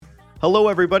Hello,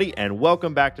 everybody, and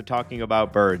welcome back to Talking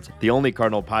About Birds, the only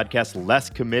Cardinal podcast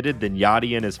less committed than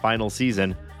Yachty in his final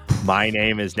season. My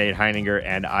name is Nate Heininger,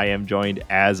 and I am joined,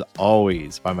 as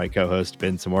always, by my co-host,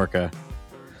 Ben Samorka.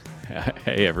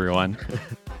 Hey, everyone.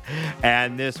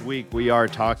 And this week, we are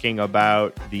talking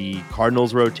about the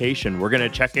Cardinals rotation. We're going to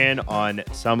check in on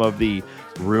some of the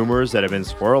rumors that have been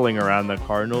swirling around the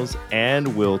Cardinals,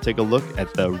 and we'll take a look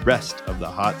at the rest of the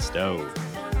hot stove.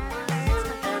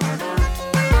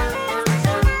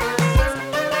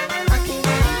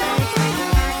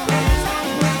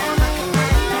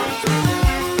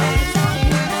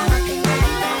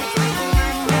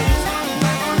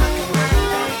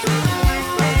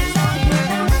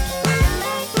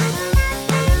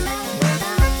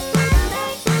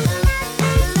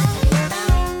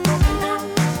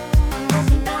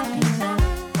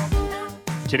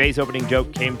 Today's opening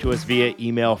joke came to us via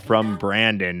email from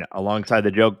Brandon. Alongside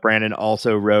the joke, Brandon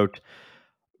also wrote,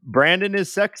 "Brandon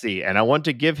is sexy, and I want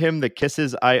to give him the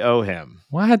kisses I owe him."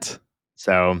 What?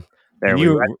 So there we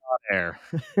went on air.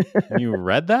 You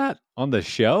read that on the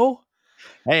show?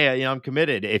 Hey, I'm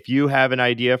committed. If you have an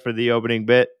idea for the opening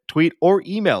bit, tweet or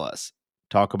email us.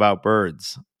 Talk about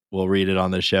birds. We'll read it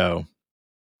on the show.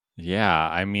 Yeah,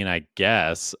 I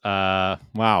guess. Wow,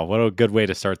 what a good way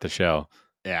to start the show.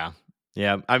 Yeah.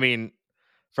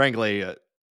 Frankly,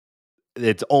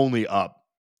 it's only up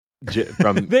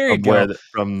from there you go.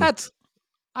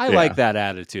 I like that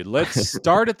attitude. Let's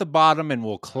start at the bottom and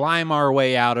we'll climb our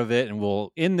way out of it, and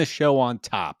we'll end the show on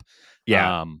top.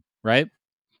 Yeah. Right.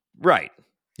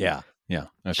 Yeah.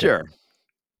 Okay. Sure.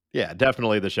 Yeah,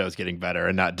 definitely the show's getting better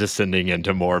and not descending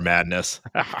into more madness.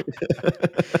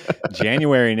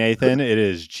 January, Nathan. It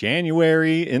is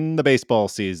January in the baseball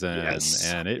season. Yes,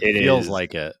 and it feels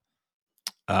like it.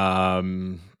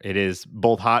 It is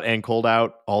both hot and cold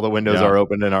out. All the windows are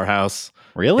open in our house.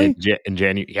 Really? In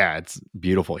January. Yeah, it's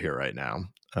beautiful here right now.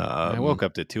 I woke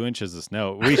up to 2 inches of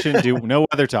snow. We shouldn't do no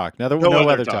weather talk. No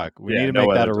weather talk. We need to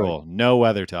make that a rule. No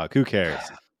weather talk. Who cares?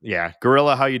 Yeah.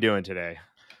 Gorilla, how you doing today?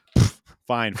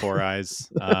 Fine, Four Eyes.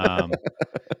 I'm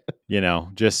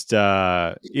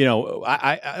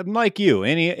like you.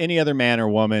 Any other man or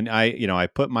woman. I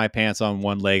put my pants on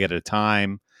one leg at a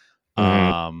time.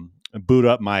 Boot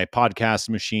up my podcast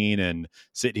machine and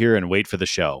sit here and wait for the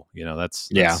show.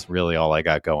 That's really all I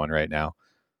got going right now.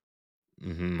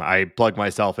 I plug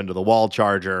myself into the wall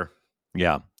charger.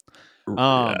 Yeah.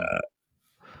 Well,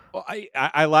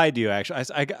 I lied to you, actually.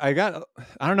 I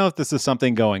don't know if this is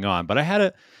something going on, but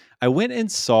I went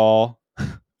and saw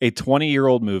a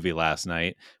 20-year-old movie last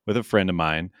night with a friend of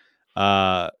mine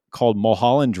called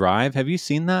Mulholland Drive. Have you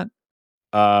seen that?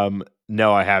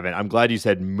 No, I haven't. I'm glad you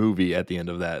said movie at the end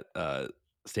of that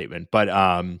statement. But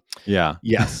yeah,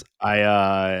 yes,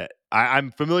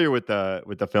 I'm familiar with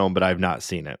the film, but I've not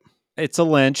seen it. It's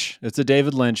a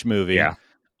David Lynch movie. Yeah.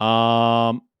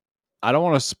 I don't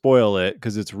want to spoil it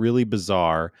because it's really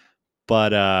bizarre,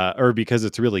 or because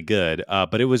it's really good.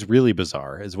 But it was really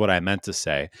bizarre, is what I meant to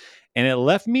say, and it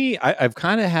left me. I've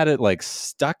kind of had it like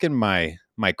stuck in my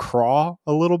craw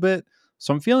a little bit.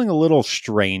 So I'm feeling a little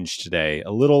strange today, a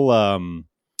little, I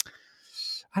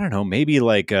don't know, maybe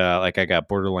like I got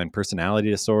borderline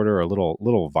personality disorder, or a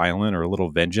little violent, or a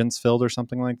little vengeance filled, or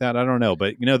something like that. I don't know,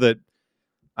 but that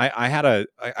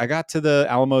I got to the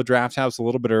Alamo Draft House a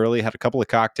little bit early, had a couple of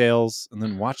cocktails, and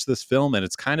then watched this film, and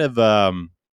it's kind of got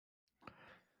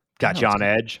you on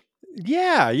edge.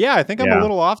 Yeah, I think I'm a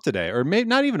little off today, or maybe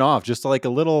not even off, just like a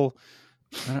little.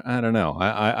 I don't know.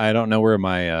 I don't know where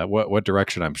my what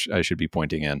direction I should be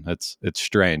pointing in. It's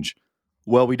strange.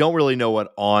 Well, we don't really know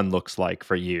what on looks like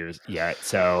for years yet,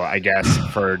 so I guess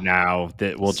for now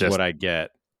that we'll just what I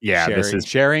get. Yeah, this is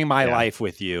sharing my life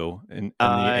with you, and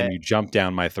you jump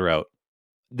down my throat.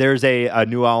 There's a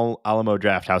new Alamo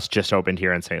Draft House just opened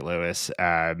here in St. Louis.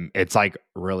 It's like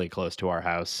really close to our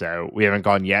house, so we haven't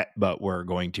gone yet, but we're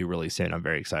going to really soon. I'm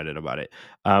very excited about it.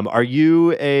 Are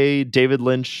you a David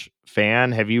Lynch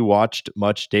fan? Have you watched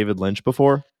much David Lynch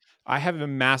before? I have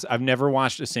I've never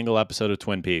watched a single episode of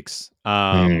Twin Peaks,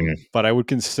 but I would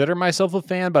consider myself a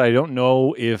fan. But I don't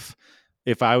know if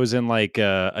I was in like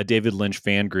a David Lynch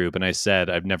fan group and I said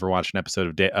I've never watched an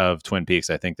episode of Twin Peaks,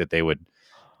 I think that they would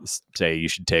say you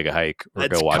should take a hike or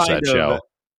go watch that show.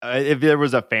 If there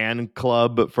was a fan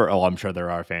club I'm sure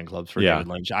there are fan clubs for David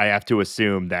Lynch. I have to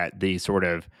assume that the sort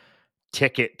of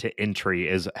ticket to entry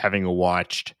is having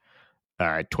watched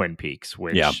Twin Peaks,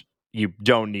 which you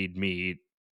don't need me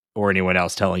or anyone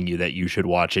else telling you that you should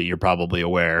watch it. You're probably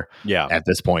aware at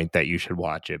this point that you should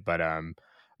watch it. But I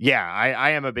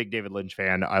am a big David Lynch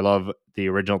fan. I love the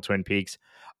original Twin Peaks.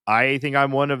 I think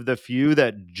I'm one of the few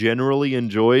that generally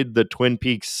enjoyed the Twin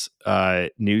Peaks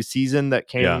new season that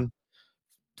Yeah. came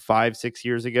 5-6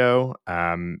 years ago.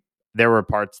 There were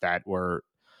parts that were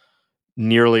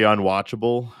nearly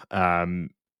unwatchable,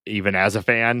 even as a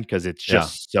fan, because it's Yeah.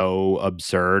 just so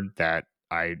absurd that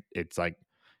it's like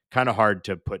kind of hard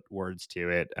to put words to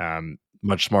it.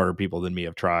 Much smarter people than me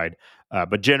have tried.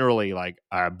 But generally, like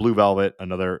Blue Velvet,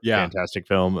 another Yeah. fantastic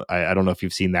film. I don't know if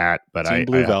you've seen that, but Seen I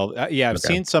Blue Velvet. Yeah, I've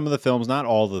okay. seen some of the films, not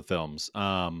all the films.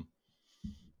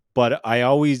 But I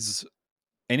always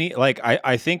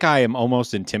I think I am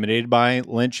almost intimidated by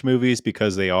Lynch movies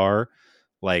because they are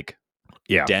like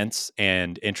Yeah. dense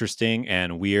and interesting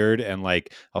and weird. And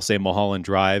like I'll say Mulholland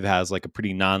Drive has like a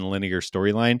pretty non-linear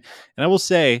storyline. And I will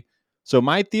say, so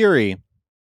my theory,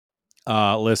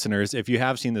 listeners, if you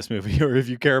have seen this movie or if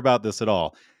you care about this at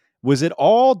all, was it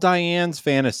all Diane's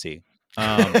fantasy?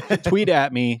 Tweet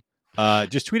at me.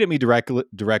 Just tweet at me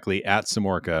directly at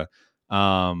Samorka.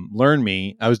 Learn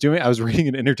me. I was reading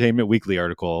an Entertainment Weekly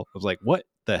article. I was like, what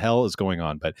the hell is going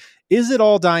on? But is it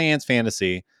all Diane's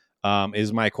fantasy?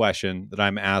 Is my question that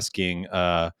I'm asking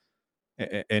Yeah.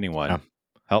 anyone.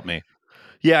 Help me.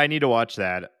 Yeah, I need to watch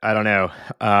that. I don't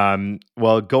know.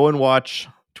 Well, go and watch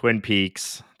Twin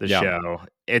Peaks, the Yeah. show.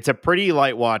 It's a pretty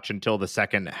light watch until the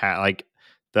second like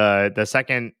the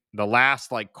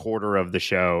last like quarter of the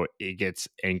show. It gets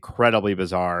incredibly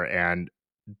bizarre and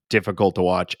difficult to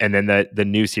watch, and then the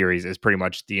new series is pretty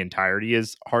much the entirety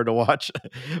is hard to watch.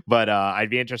 But I'd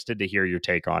be interested to hear your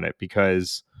take on it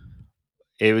because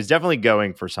it was definitely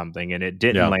going for something, and it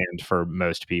didn't Yeah. land for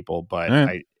most people. But All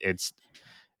right.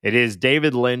 it is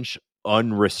David Lynch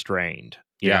unrestrained.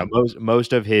 Yeah.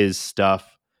 Most of his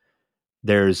stuff,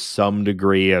 there's some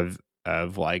degree of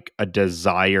like a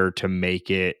desire to make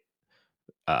it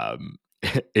um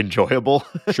enjoyable.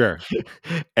 Sure.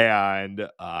 And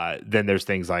then there's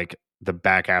things like the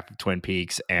back half of Twin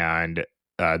Peaks and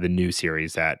the new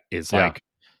series that is Yeah. like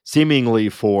seemingly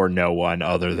for no one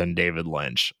other than David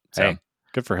Lynch. So Hey,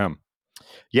 good for him.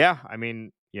 yeah, I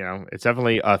mean, it's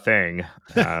definitely a thing.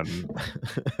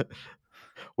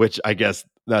 Which I guess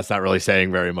that's not really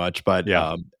saying very much, but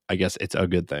Yeah. I guess it's a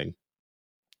good thing.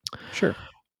 Sure.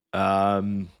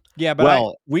 Um, Yeah, but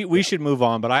well, we should move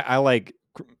on. But I like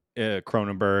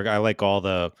Cronenberg. I like all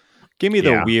the give me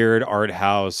the yeah. weird art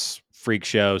house freak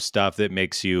show stuff that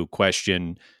makes you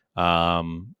question why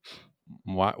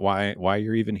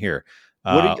you're even here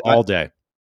What do you, all day.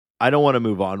 I don't want to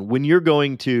move on. When you're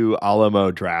going to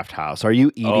Alamo Draft House, are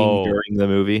you eating Oh, during the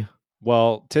movie?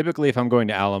 well, typically if I'm going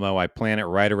to Alamo, I plan it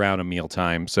right around a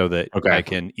mealtime so that Okay. I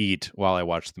can eat while I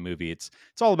watch the movie. It's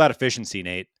all about efficiency,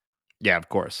 Nate. Yeah, of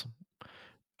course.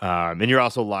 And you're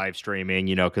also live streaming,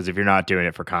 because if you're not doing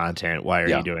it for content, why are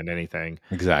Yeah. you doing anything?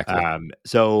 Exactly.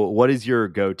 So what is your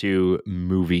go-to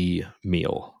movie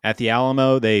meal? At the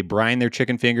Alamo, they brine their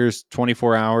chicken fingers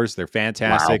 24 hours. They're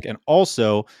fantastic. Wow. And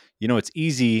also, it's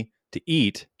easy to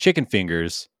eat chicken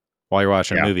fingers while you're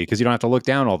watching a Yeah. movie because you don't have to look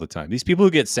down all the time. These people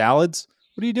who get salads,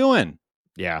 what are you doing?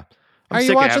 Yeah. How are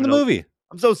you watching the movie?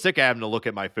 I'm so sick of having to look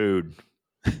at my food.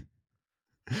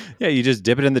 Yeah, you just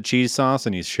dip it in the cheese sauce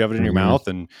and you shove it in your mouth,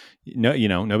 and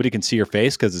nobody can see your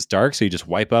face because it's dark. So you just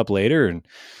wipe up later and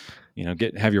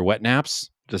have your wet naps.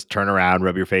 Just turn around,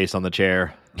 rub your face on the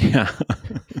chair. Yeah,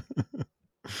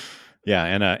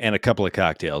 yeah, and a couple of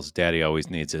cocktails. Daddy always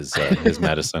needs his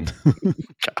medicine.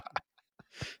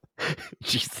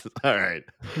 Jesus. All right.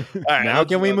 Now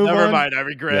can we move on? Never mind. I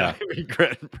regret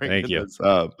bringing this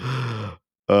up.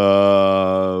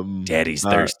 Daddy's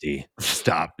thirsty.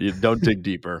 Stop. You don't dig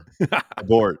deeper.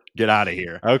 Abort. Get out of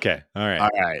here. Okay. All right. All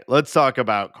right. Let's talk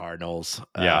about Cardinals.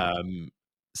 Yeah.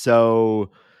 So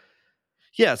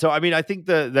I mean, I think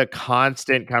the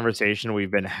constant conversation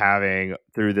we've been having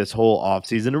through this whole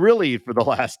offseason, really for the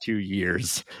last 2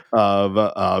 years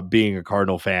of being a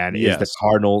Cardinal fan, is the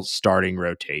Cardinals starting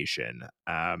rotation.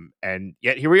 And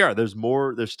yet here we are. There's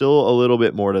still a little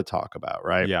bit more to talk about,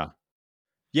 right? Yeah.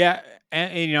 Yeah.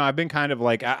 And I've been kind of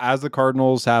like, as the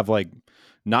Cardinals have like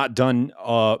not done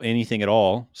anything at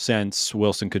all since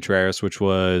Wilson Contreras, which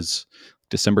was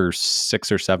December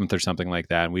 6th or 7th or something like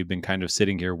that. And we've been kind of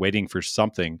sitting here waiting for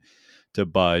something to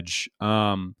budge.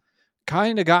 Kind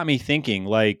of got me thinking,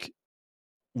 like,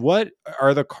 what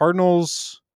are the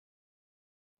Cardinals?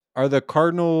 Are the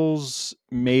Cardinals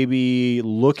maybe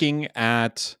looking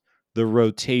at the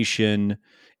rotation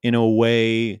in a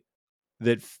way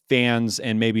that fans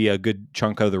and maybe a good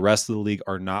chunk of the rest of the league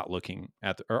are not looking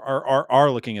at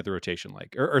are looking at the rotation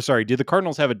like? Or sorry, do the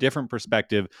Cardinals have a different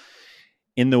perspective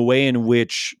in the way in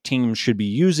which teams should be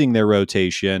using their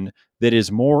rotation that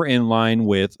is more in line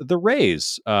with the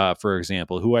Rays, for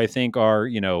example, who I think are,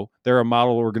 they're a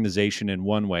model organization in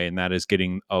one way, and that is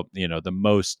getting, the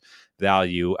most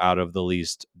value out of the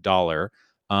least dollar.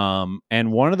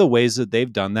 And one of the ways that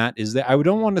they've done that is that I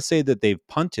don't want to say that they've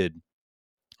punted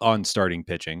on starting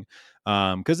pitching,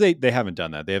 because they haven't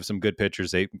done that. They have some good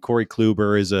pitchers. Corey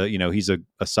Kluber is he's a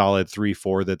solid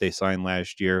 3-4 that they signed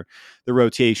last year. The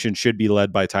rotation should be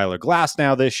led by Tyler Glass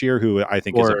now this year, who I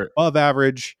think is above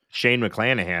average. Shane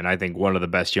McClanahan, I think one of the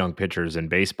best young pitchers in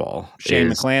baseball.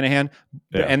 McClanahan,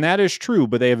 and that is true,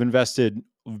 but they have invested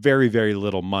very, very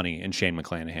little money in Shane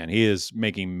McClanahan. He is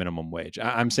making minimum wage.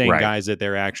 I'm saying guys that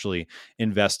they're actually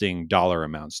investing dollar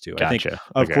amounts to. Gotcha. I think,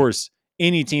 of course,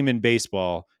 any team in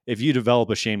baseball, if you develop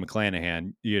a Shane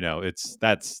McClanahan,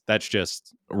 that's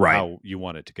just how you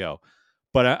want it to go.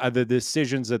 But the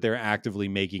decisions that they're actively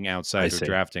making outside of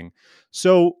drafting.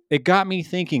 So it got me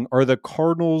thinking, are the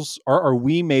Cardinals, are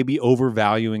we maybe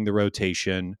overvaluing the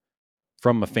rotation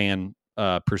from a fan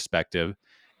perspective?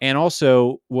 And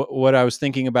also what I was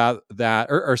thinking about that,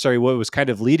 or sorry, what was kind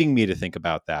of leading me to think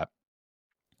about that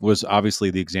was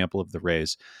obviously the example of the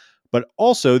Rays, but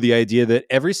also the idea that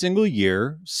every single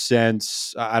year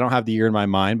since, I don't have the year in my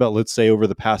mind, but let's say over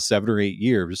the past 7 or 8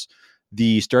 years,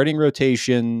 the starting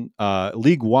rotation,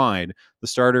 league wide, the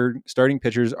starting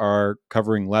pitchers are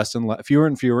covering fewer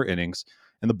and fewer innings,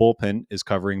 and the bullpen is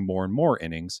covering more and more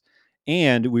innings.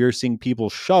 And we are seeing people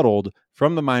shuttled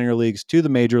from the minor leagues to the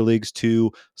major leagues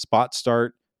to spot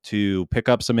start, to pick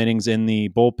up some innings in the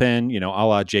bullpen, a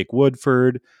la Jake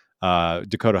Woodford,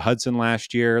 Dakota Hudson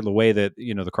last year, the way that,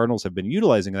 the Cardinals have been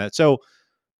utilizing that. So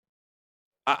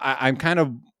I'm kind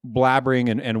of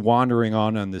blabbering and wandering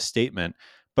on this statement,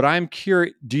 but I'm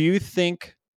curious, do you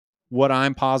think what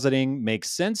I'm positing makes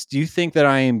sense? Do you think that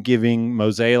I am giving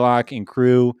Mozeliak and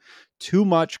crew too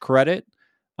much credit?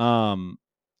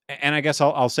 And I guess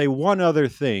I'll say one other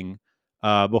thing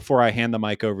before I hand the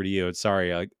mic over to you.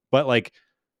 Sorry, but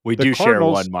we do share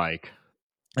one mic.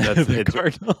 I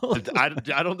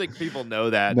don't think people know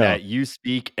that you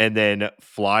speak and then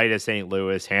fly to St.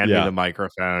 Louis, hand me the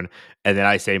microphone, and then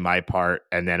I say my part,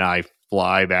 and then I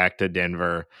fly back to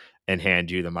Denver and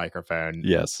hand you the microphone.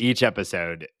 Yes. Each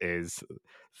episode is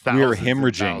we're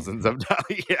hemorrhaging thousands of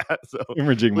dollars. So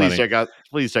hemorrhaging please money.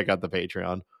 Please check out the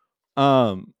Patreon.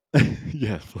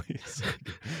 Yeah, please.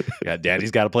 Yeah,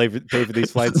 Daddy's got to pay for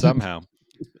these flights somehow.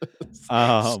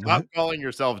 Stop calling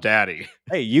yourself Daddy.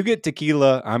 Hey, you get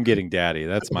tequila, I'm getting Daddy.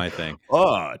 That's my thing.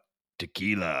 Oh,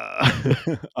 tequila.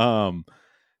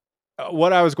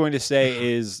 What I was going to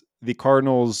say is the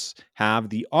Cardinals have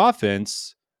the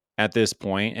offense at this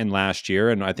point and last year,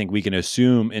 and I think we can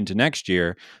assume into next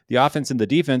year, the offense and the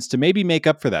defense to maybe make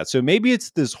up for that. So maybe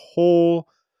it's this whole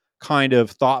kind of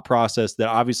thought process that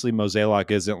obviously Mozeliak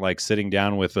isn't sitting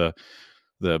down with the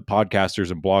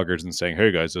podcasters and bloggers and saying,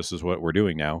 hey guys, this is what we're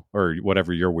doing now, or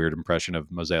whatever your weird impression of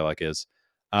Mozeliak is.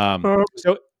 Hey,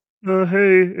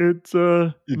 it's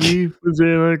me,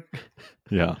 Mozeliak.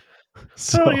 Yeah.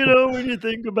 So when you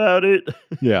think about it.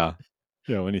 Yeah,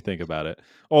 when you think about it,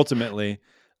 ultimately,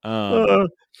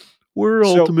 we're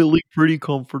ultimately pretty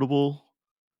comfortable.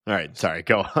 All right, sorry,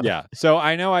 go on. Yeah, so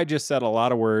I know I just said a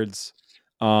lot of words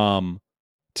to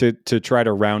try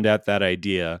to round out that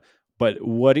idea, but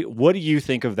what do you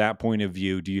think of that point of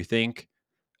view? Do you think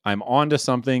I'm onto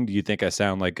something? Do you think I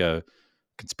sound like a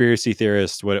conspiracy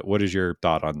theorist? What is your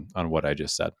thought on what I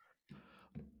just said?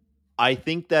 I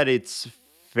think that it's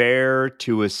fair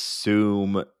to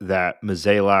assume that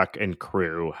Mozeliak and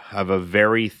crew have a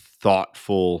very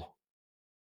thoughtful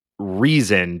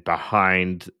reason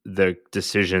behind the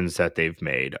decisions that they've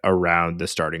made around the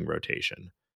starting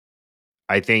rotation.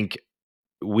 I think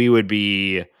we would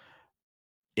be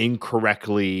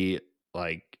incorrectly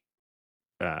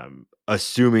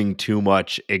assuming too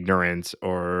much ignorance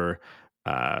or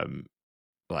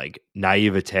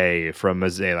naivete from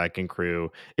Mozeliak and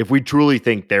crew if we truly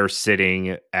think they're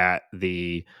sitting at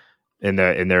in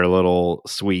their little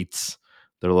suites,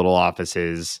 their little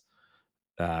offices,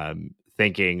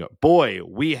 thinking, boy,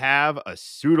 we have a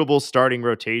suitable starting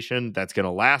rotation that's going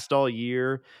to last all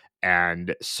year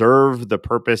and serve the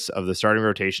purpose of the starting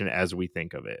rotation as we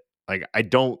think of it. I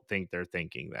don't think they're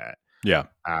thinking that. Yeah.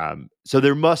 So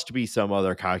there must be some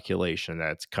other calculation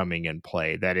that's coming in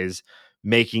play that is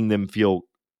making them feel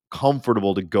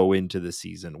comfortable to go into the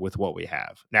season with what we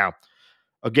have. Now,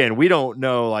 again, we don't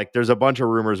know, there's a bunch of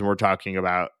rumors and we're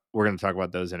going to talk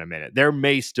about those in a minute. There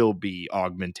may still be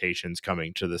augmentations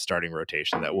coming to the starting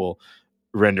rotation that will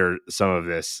render some of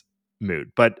this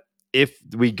moot. But if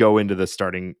we go into the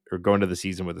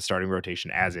season with the starting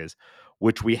rotation as is,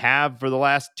 which we have for the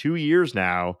last 2 years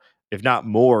now, if not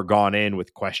more, gone in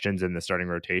with questions in the starting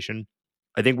rotation.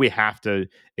 I think we have to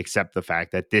accept the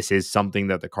fact that this is something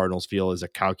that the Cardinals feel is a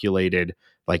calculated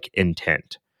like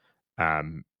intent.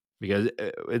 Because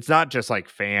it's not just like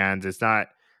fans. It's not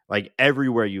like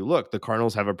everywhere you look, the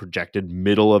Cardinals have a projected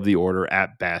middle of the order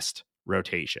at best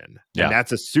rotation. And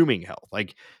that's assuming health.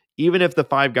 Like even if the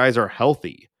 5 guys are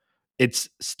healthy, it's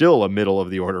still a middle of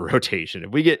the order rotation.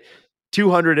 If we get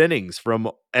 200 innings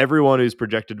from everyone who's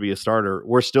projected to be a starter,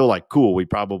 we're still like, cool, we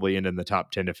probably end in the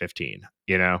top 10 to 15,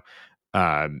 you know?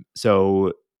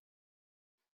 So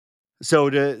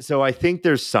I think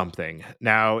there's something.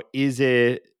 Now, is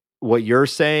it what you're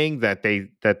saying that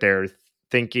they're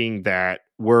thinking that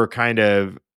we're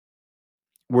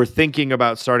thinking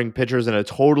about starting pitchers in a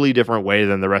totally different way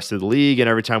than the rest of the league, and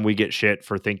every time we get shit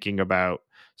for thinking about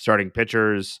starting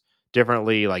pitchers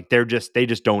differently, like they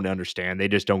just don't understand. They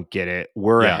just don't get it.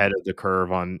 We're ahead of the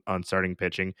curve on starting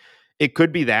pitching. It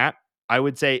could be that. I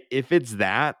would say if it's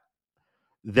that,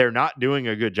 they're not doing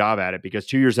a good job at it, because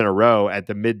 2 years in a row at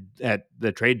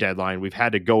the trade deadline, we've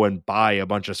had to go and buy a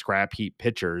bunch of scrap heap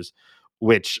pitchers,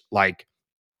 which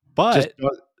but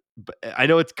I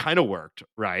know it's kind of worked,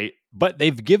 right? But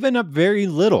they've given up very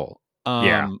little.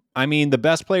 Yeah. I mean, the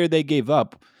best player they gave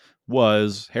up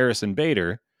was Harrison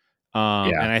Bader.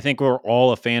 And I think we're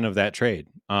all a fan of that trade,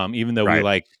 even though we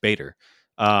like Bader.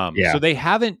 So they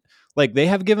haven't, they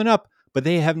have given up, but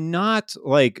they have not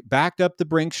backed up the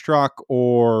Brinks truck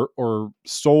or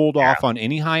sold off on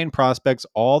any high-end prospects.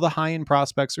 All the high-end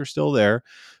prospects are still there.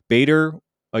 Bader,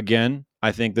 again,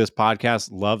 I think this podcast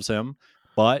loves him,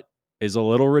 but is a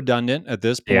little redundant at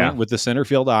this point with the center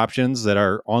field options that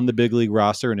are on the big league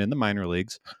roster and in the minor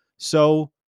leagues.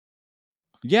 So,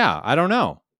 I don't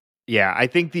know. Yeah, I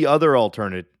think the other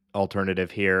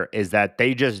alternative here is that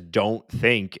they just don't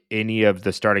think any of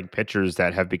the starting pitchers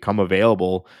that have become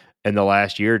available in the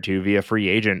last year or two via free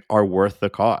agent are worth the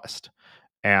cost.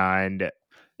 And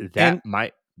that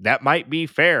might be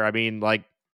fair. I mean, like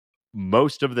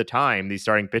most of the time, these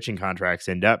starting pitching contracts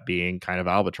end up being kind of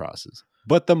albatrosses.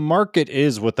 But the market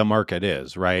is what the market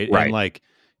is, right? And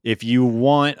if you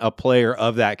want a player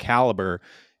of that caliber,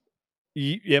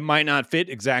 it might not fit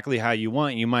exactly how you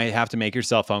want. You might have to make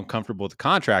yourself uncomfortable with the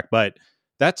contract, but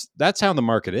that's how the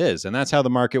market is. And that's how the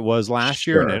market was last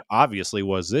year. And it obviously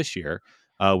was this year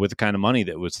with the kind of money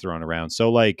that was thrown around.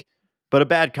 So but a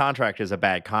bad contract is a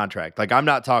bad contract. Like I'm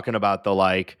not talking about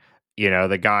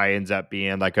the guy ends up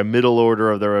being like a middle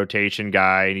order of the rotation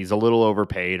guy and he's a little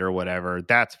overpaid or whatever.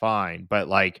 That's fine.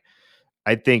 But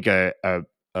I think a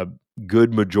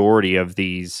good majority of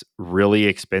these really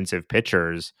expensive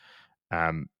pitchers,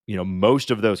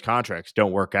 most of those contracts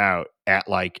don't work out at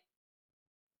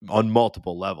on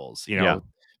multiple levels.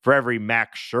 For every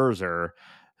Max Scherzer,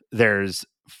 there's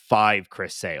 5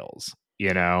 Chris Sales.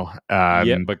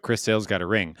 But Chris Sale's got a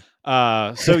ring.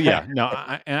 No,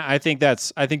 I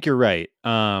think you're right.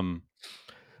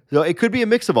 So it could be a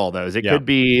mix of all those. It could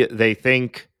be they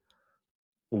think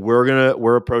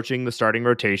we're approaching the starting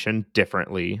rotation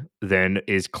differently than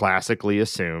is classically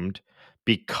assumed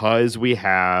because we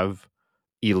have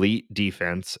elite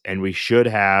defense and we should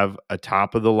have a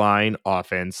top of the line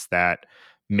offense that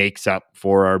makes up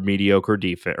for our mediocre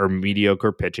defense or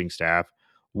mediocre pitching staff.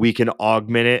 We can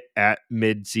augment it at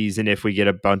midseason if we get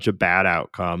a bunch of bad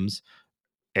outcomes,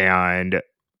 and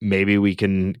maybe we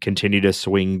can continue to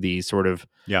swing these sort of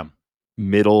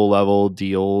middle level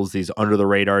deals, these under the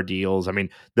radar deals. I mean,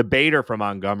 the Bader for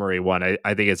Montgomery one,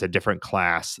 I think it's a different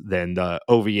class than the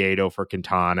Oviedo for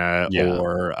Quintana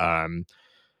or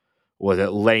was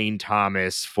it Lane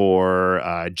Thomas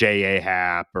for J.A.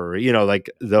 Happ or,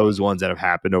 those ones that have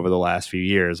happened over the last few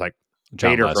years, like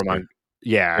John Bader Lester. from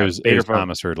it was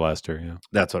Thomas Hurd Lester. Yeah,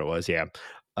 that's what it was. Yeah.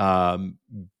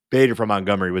 Bader from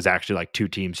Montgomery was actually like 2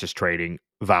 teams just trading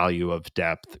value of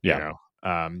depth.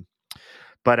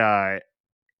 But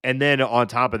and then on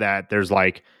top of that, there's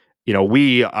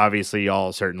we obviously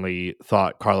all certainly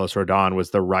thought Carlos Rodon was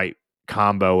the right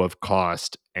combo of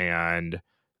cost and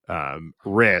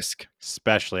risk,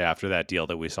 especially after that deal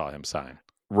that we saw him sign.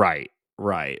 Right.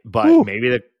 But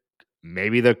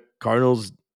maybe the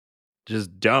Cardinals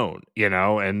just don't,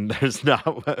 and there's not.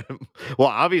 Well,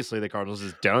 obviously the Cardinals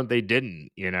just don't. They didn't,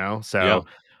 So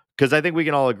because I think we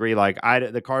can all agree,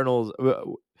 the Cardinals,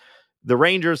 the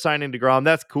Rangers signing DeGrom,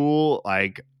 that's cool.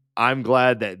 I'm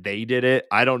glad that they did it.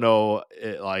 I don't know,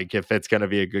 if it's going to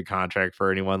be a good contract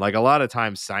for anyone. A lot of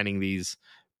times signing these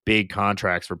big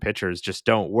contracts for pitchers just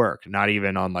don't work. Not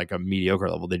even on a mediocre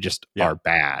level. They just are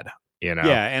bad. you know?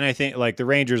 Yeah, and I think like the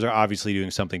Rangers are obviously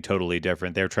doing something totally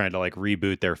different. They're trying to like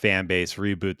reboot their fan base,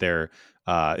 reboot their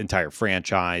entire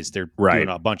franchise. They're doing Right.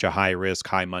 a bunch of high risk,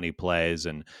 high money plays,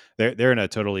 and they're in a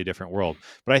totally different world.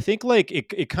 But I think like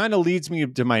it kind of leads me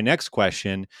to my next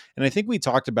question, and I think we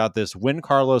talked about this when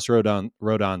Carlos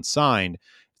Rodon signed.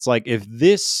 It's like if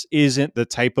this isn't the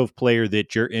type of player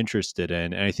that you're interested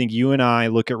in, and I think you and I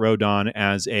look at Rodon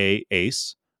as a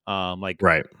ace. Like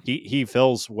Right. he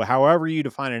fills however you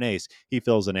define an ace, he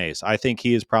fills an ace. I think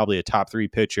he is probably a top 3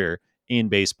 pitcher in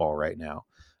baseball right now,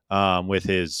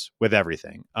 with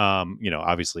everything.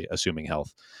 Obviously assuming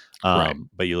health. Right.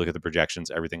 But you look at the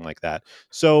projections, everything like that.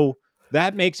 So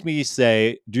that makes me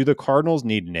say, do the Cardinals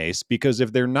need an ace? Because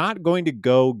if they're not going to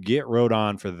go get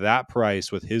Rodon for that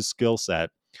price with his skill set,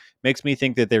 makes me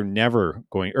think that they're never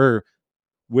going, or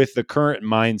with the current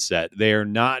mindset, they are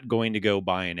not going to go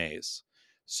buy an ace.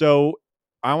 So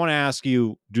I want to ask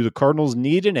you, do the Cardinals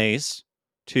need an ace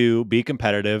to be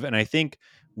competitive? And I think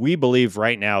we believe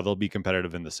right now they'll be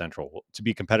competitive in the Central, to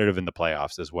be competitive in the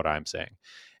playoffs is what I'm saying.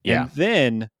 Yeah. And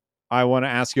then I want to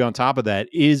ask you on top of that,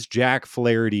 is Jack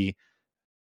Flaherty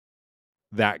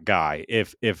that guy?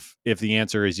 If the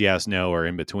answer is yes, no, or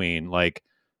in between, like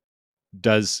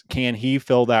can he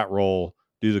fill that role?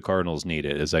 Do the Cardinals need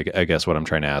it? Is I guess what I'm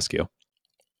trying to ask you.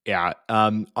 Yeah.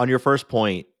 On your first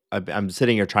point, I'm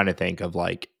sitting here trying to think of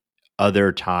like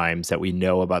other times that we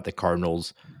know about the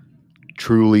Cardinals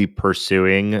truly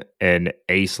pursuing an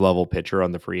ace level pitcher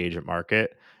on the free agent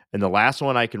market. And the last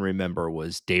one I can remember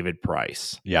was David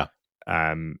Price. Yeah.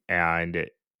 And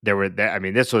I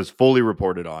mean, this was fully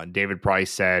reported on. David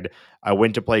Price said, I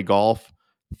went to play golf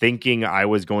thinking I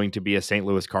was going to be a St.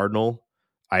 Louis Cardinal.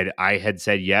 I had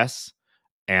said yes.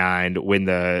 And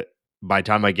by the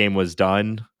time my game was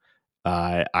done,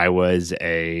 I was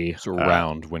It's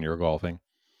round when you're golfing.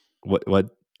 What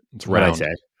It's did I round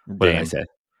say? What did I game. say?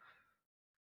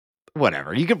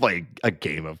 Whatever. You can play a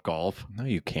game of golf. No,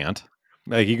 you can't.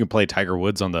 Like you can play Tiger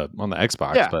Woods on the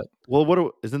Xbox, Yeah. but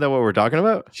Well, isn't that what we're talking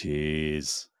about?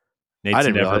 jeez, I Nate's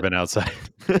didn't never realize. been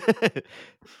outside.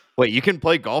 Wait, you can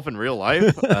play golf in real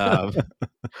life?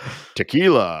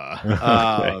 Tequila.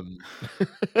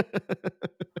 Okay.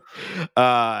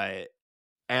 Uh,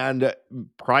 and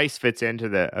Price fits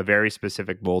into a very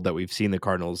specific mold that we've seen the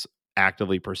Cardinals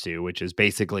actively pursue, which is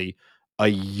basically a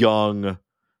young,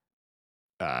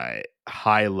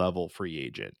 high level free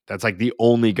agent. That's like the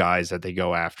only guys that they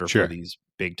go after for Sure. these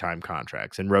big time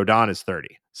contracts. And Rodon is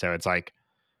 30, so it's like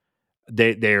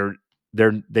they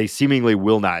seemingly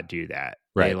will not do that.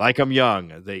 They Right. like them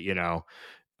young.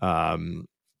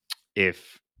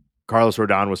 If Carlos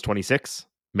Rodon was 26,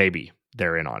 maybe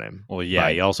they're in on him. Well, yeah,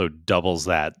 But he also doubles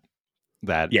that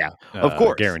yeah,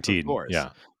 of guaranteed. course. Yeah.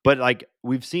 But like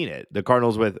we've seen it, the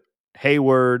Cardinals with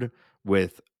Hayward,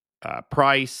 with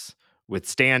Price, with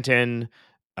Stanton.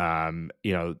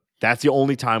 That's the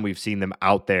only time we've seen them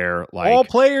out there. Like All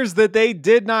players that they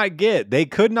did not get. They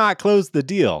could not close the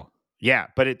deal. yeah,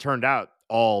 but it turned out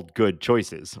all good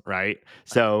choices, right?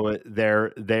 So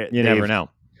You never know.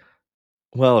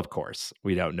 Well, of course,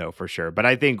 we don't know for sure, but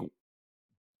I think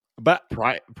But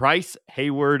Price,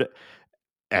 Hayward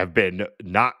have been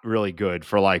not really good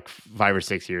for like 5 or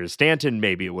 6 years. Stanton,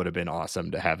 maybe it would have been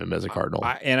awesome to have him as a Cardinal.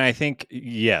 I think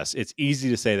yes, it's easy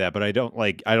to say that, but I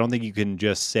don't think you can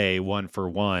just say one for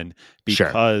one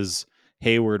because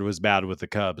Hayward was bad with the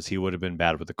Cubs, he would have been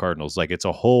bad with the Cardinals. Like it's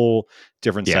a whole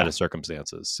different set of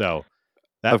circumstances. So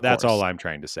that's all I'm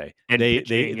trying to say. And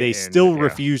They still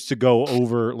refuse to go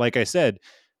over, like I said,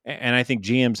 and I think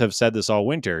GMs have said this all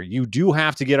winter. You do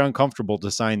have to get uncomfortable to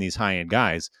sign these high end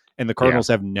guys, and the Cardinals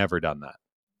have never done that.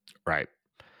 Right.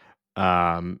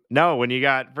 No, when you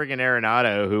got freaking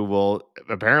Arenado, who will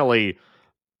apparently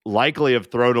likely have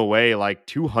thrown away like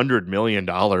 $200 million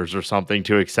or something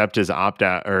to accept his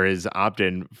opt-out or his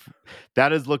opt-in.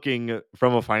 That is looking,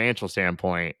 from a financial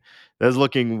standpoint, that is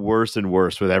looking worse and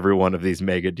worse with every one of these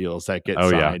mega deals that get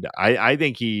signed. Yeah. I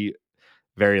think he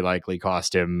very likely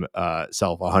cost him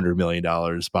self $100 million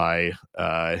by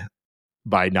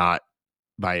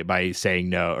saying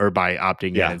no, or by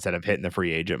opting in instead of hitting the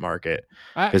free agent market.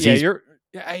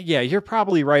 You're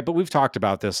probably right, but we've talked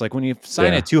about this. Like when you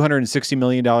sign a $260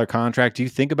 million contract, do you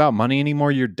think about money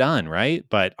anymore? You're done, right?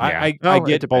 But I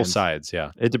get both sides.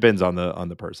 Yeah, it depends on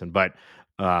the person. But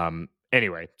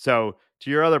anyway, so to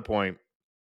your other point,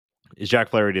 is Jack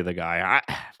Flaherty the guy?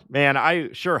 I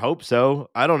sure hope so.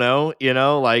 I don't know.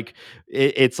 Like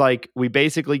it's like we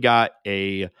basically got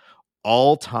a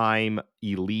all-time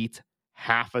elite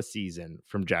half a season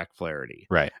from Jack Flaherty,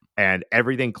 right? And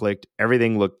everything clicked.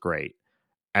 Everything looked great.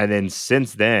 And then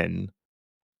since then,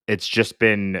 it's just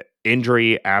been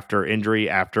injury after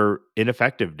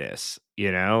ineffectiveness,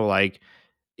 like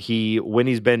when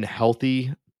he's been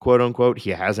healthy, quote unquote,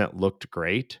 he hasn't looked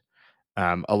great.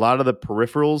 A lot of the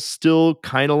peripherals still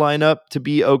kind of line up to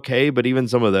be okay, but even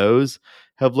some of those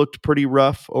have looked pretty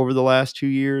rough over the last 2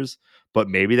 years. But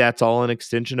maybe that's all an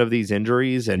extension of these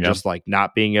injuries and Yep. just like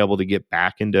not being able to get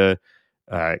back into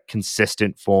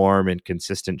consistent form and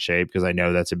consistent shape. Because I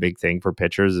know that's a big thing for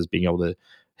pitchers is being able to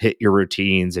hit your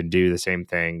routines and do the same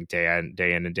thing day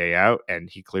in and day out. And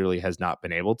he clearly has not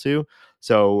been able to.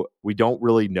 So we don't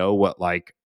really know what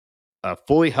like a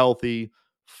fully healthy,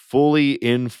 fully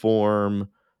in form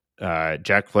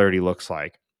Jack Flaherty looks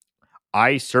like.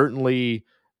 I certainly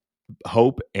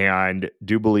hope and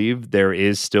do believe there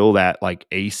is still that like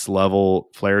ace level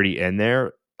Flaherty in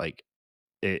there. Like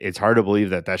it's hard to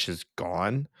believe that that's just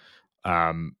gone.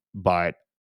 But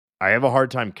I have a hard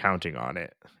time counting on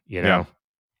it, Yeah.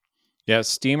 Yeah.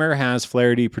 Steamer has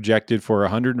Flaherty projected for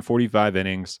 145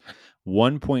 innings,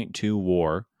 1.2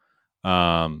 WAR.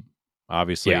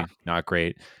 Obviously Yeah. not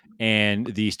great. And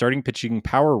the starting pitching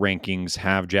power rankings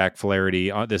have Jack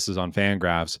Flaherty. This is on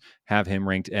Fangraphs. Have him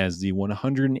ranked as the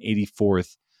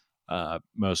 184th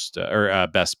best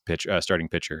starting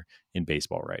pitcher in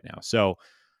baseball right now. So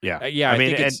Yeah. yeah, I I mean,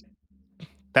 think and it's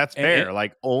that's fair.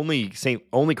 Like only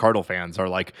Cardinal fans are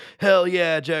like, hell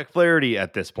yeah, Jack Flaherty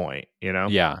at this point,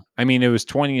 Yeah. I mean, it was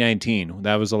 2019.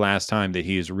 That was the last time that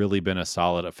he's really been a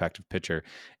solid, effective pitcher.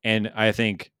 And I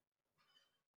think,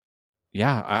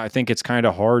 I think it's kind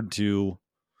of hard to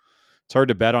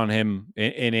bet on him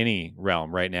in any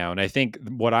realm right now. And I think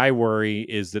what I worry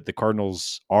is that the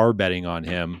Cardinals are betting on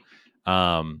him.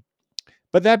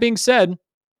 But that being said,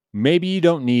 maybe you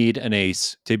don't need an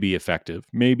ace to be effective.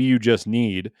 Maybe you just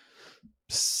need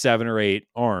 7 or 8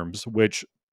 arms, which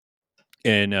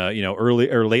in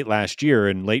early or late last year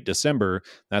in late December,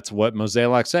 that's what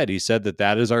Mozeliak said. He said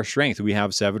that is our strength. We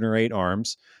have 7 or 8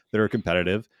 arms that are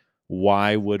competitive.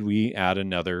 Why would we add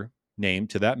another name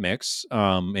to that mix?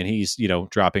 And he's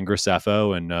dropping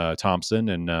Graceffo and Thompson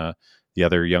and the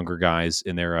other younger guys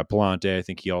in there. Palante, I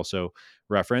think he also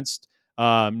referenced.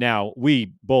 Now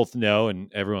we both know, and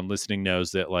everyone listening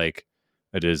knows that like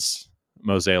it is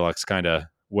Mozeliak's kind of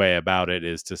way about it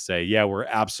is to say, yeah, we're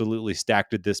absolutely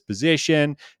stacked at this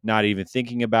position, not even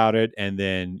thinking about it. And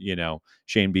then,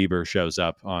 Shane Bieber shows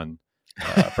up on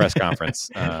a press conference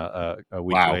a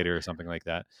week Wow. later or something like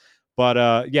that.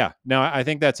 But no, I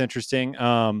think that's interesting.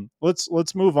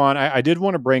 Let's move on. I did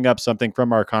want to bring up something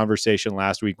from our conversation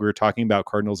last week. We were talking about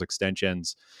Cardinals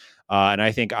extensions. And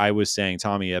I think I was saying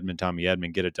Tommy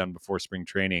Edman, get it done before spring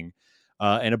training.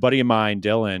 And a buddy of mine,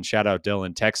 Dylan, shout out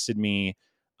Dylan, texted me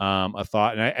a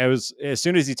thought. And I was, as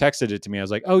soon as he texted it to me, I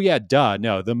was like, oh yeah, duh.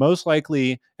 No, the most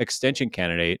likely extension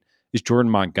candidate is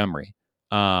Jordan Montgomery.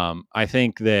 I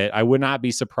think that I would not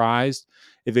be surprised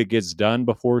if it gets done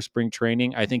before spring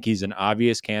training. I think he's an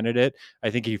obvious candidate.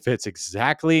 I think he fits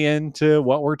exactly into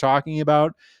what we're talking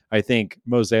about. I think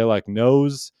Mozeliak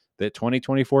knows that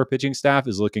 2024 pitching staff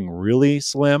is looking really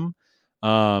slim.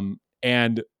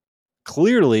 And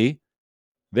clearly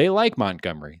they like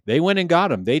Montgomery. They went and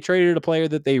got him. They traded a player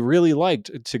that they really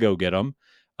liked to go get him.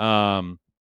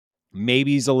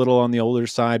 Maybe he's a little on the older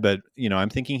side, but I'm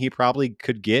thinking he probably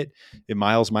could get a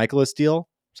Miles Michaelis deal,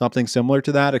 something similar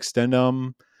to that, extend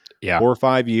him 4 or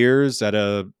 5 years at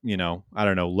a, I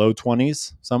don't know, low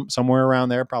 20s, somewhere around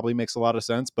there probably makes a lot of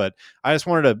sense. But I just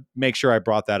wanted to make sure I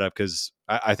brought that up because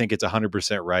I think it's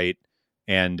 100% right.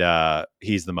 And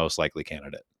he's the most likely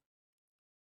candidate.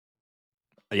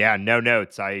 Yeah, no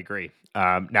notes. I agree.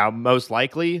 Now, most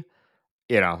likely,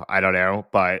 I don't know,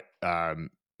 but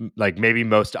like maybe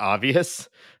most obvious.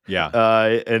 Yeah.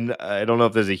 And I don't know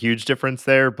if there's a huge difference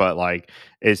there, but like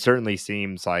it certainly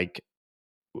seems like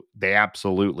they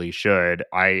absolutely should.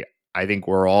 I think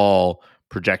we're all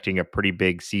projecting a pretty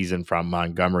big season from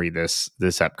Montgomery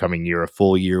this upcoming year, a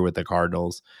full year with the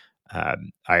Cardinals. I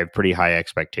have pretty high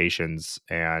expectations,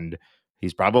 and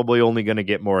he's probably only going to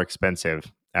get more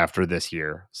expensive after this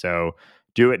year. So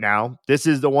do it now. This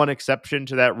is the one exception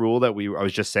to that rule that I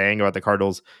was just saying about the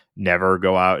Cardinals never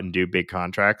go out and do big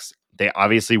contracts. They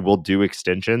obviously will do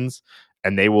extensions,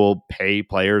 and they will pay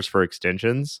players for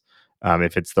extensions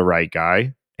if it's the right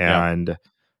guy. And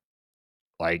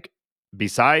like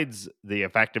besides the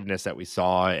effectiveness that we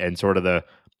saw and sort of the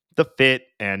fit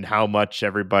and how much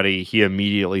he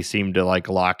immediately seemed to like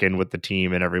lock in with the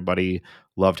team and everybody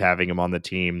loved having him on the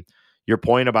team. Your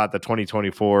point about the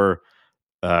 2024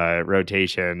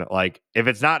 rotation, like if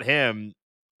it's not him,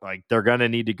 like they're gonna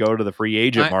need to go to the free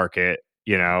agent market,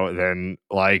 then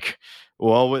like,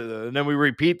 well, then we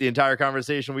repeat the entire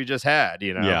conversation we just had,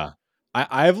 Yeah.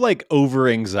 I've like over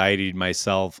anxietied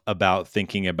myself about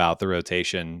thinking about the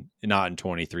rotation, not in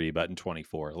 23, but in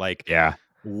 24. Like, Yeah.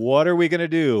 what are we going to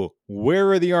do?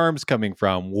 Where are the arms coming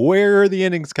from? Where are the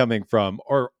innings coming from?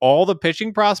 Are all the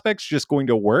pitching prospects just going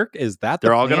to work? Is that the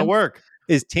They're all going to plan? work.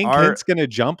 Is Tink Hintz going to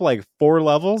jump like 4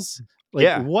 levels? Like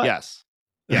Yeah. what? Yes.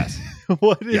 Yes.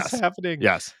 What is Yes. happening?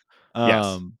 Yes.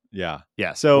 Yes. Yeah.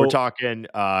 Yes. We're So, talking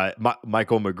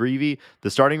Michael McGreevy.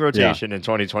 The starting yeah. rotation in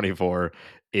 2024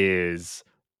 is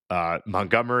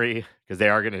Montgomery, because they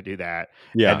are going to do that.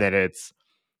 And Yeah. then it's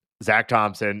Zach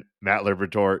Thompson, Matt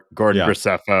Liberatore, Gordon Yeah.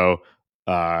 Graceffo,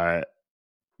 uh,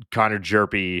 Connor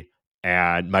Jerpy,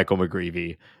 and Michael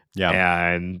McGreevy. Yeah.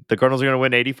 And the Cardinals are going to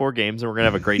win 84 games, and we're going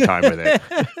to have a great time with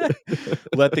it.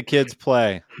 Let the kids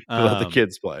play. Let the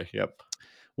kids play. Yep.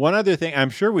 One other thing, I'm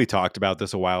sure we talked about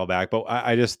this a while back, but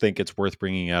I just think it's worth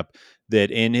bringing up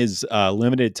that in his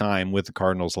limited time with the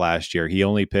Cardinals last year, he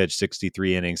only pitched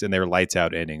 63 innings, and they were lights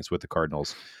out innings with the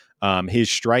Cardinals. His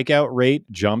strikeout rate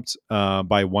jumped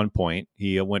by 1 point.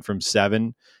 He went from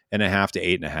 7.5 to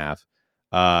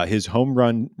 8.5. His home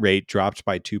run rate dropped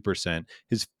by 2%.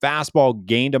 His fastball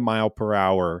gained a mile per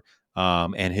hour,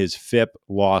 and his FIP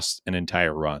lost an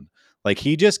entire run. Like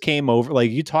he just came over, like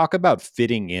you talk about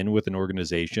fitting in with an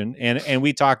organization. And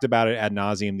we talked about it ad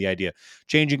nauseum, the idea,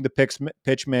 changing the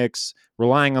pitch mix,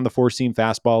 relying on the 4-seam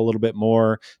fastball a little bit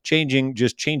more, changing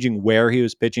where he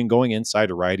was pitching, going inside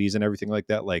to righties and everything like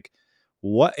that. Like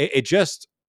what it just,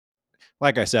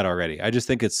 like I said already, I just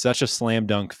think it's such a slam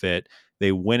dunk fit.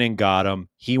 They went and got him.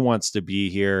 He wants to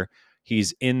be here.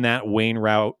 He's in that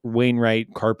Wainwright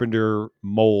Carpenter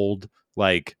mold.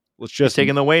 Like, let's He's just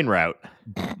taking the Wayne route.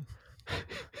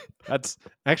 That's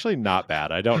actually not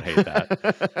bad. I don't hate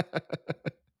that.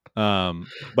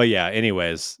 But yeah,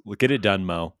 anyways, get it done,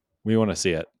 Mo. We want to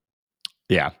see it.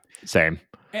 Yeah, same.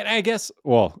 And I guess,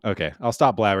 well, okay, I'll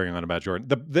stop blabbering on about Jordan.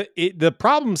 The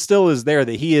problem still is there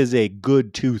that he is a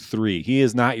good 2-3. He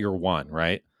is not your 1,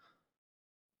 right?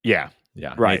 Yeah.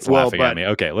 Yeah, Right. Nate's laughing at me.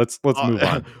 Okay, let's move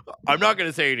on. I'm not going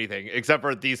to say anything except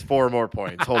for these 4 more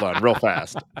points. Hold on, real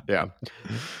fast. Yeah.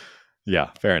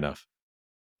 Yeah, fair enough.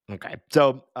 Okay.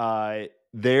 So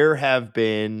there have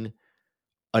been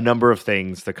a number of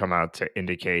things that come out to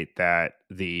indicate that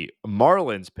the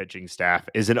Marlins pitching staff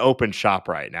is an open shop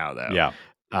right now, though. Yeah.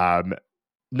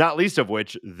 Not least of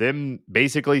which them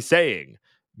basically saying,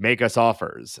 make us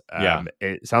offers. Yeah.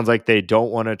 It sounds like they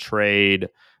don't want to trade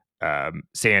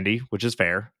Sandy, which is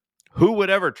fair. Who would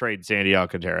ever trade Sandy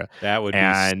Alcantara? That would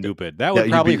be stupid. That would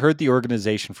probably hurt the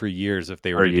organization for years if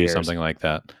they were to do something like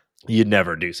that. You'd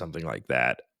never do something like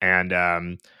that.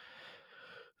 And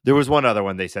there was one other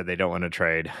one they said they don't want to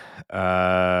trade.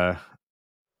 It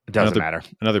doesn't matter.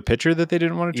 Another pitcher that they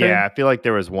didn't want to trade? Yeah, I feel like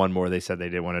there was one more they said they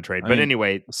didn't want to trade. But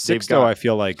anyway, Sixto, I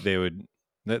feel like they'd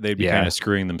be kind of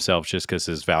screwing themselves just because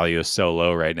his value is so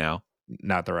low right now.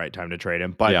 Not the right time to trade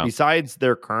him. But besides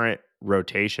their current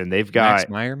rotation, they've got Max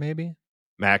Meyer, maybe?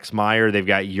 Max Meyer. They've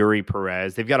got Yuri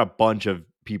Perez. They've got a bunch of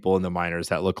people in the minors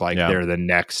that look like they're the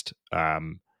next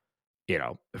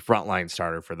frontline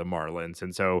starter for the Marlins.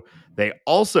 And so they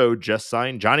also just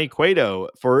signed Johnny Cueto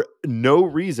for no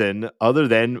reason other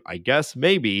than, I guess,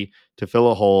 maybe to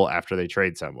fill a hole after they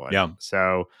trade someone. Yeah.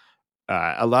 So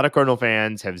a lot of Cardinal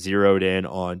fans have zeroed in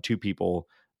on 2 people.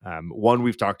 One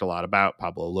we've talked a lot about,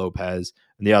 Pablo Lopez,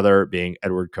 and the other being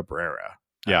Edward Cabrera,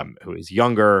 who is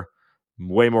younger,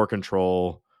 way more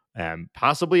control,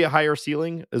 possibly a higher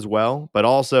ceiling as well, but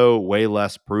also way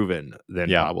less proven than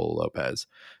Pablo Lopez.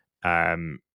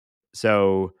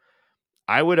 So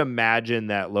I would imagine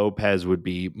that Lopez would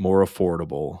be more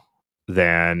affordable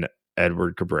than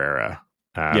Edward Cabrera.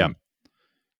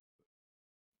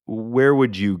 Where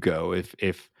would you go if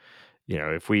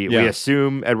we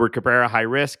assume Edward Cabrera high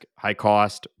risk, high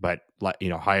cost, but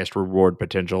highest reward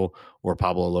potential, or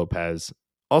Pablo Lopez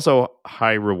also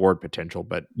high reward potential,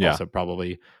 but also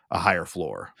probably a higher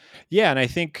floor? Yeah, and I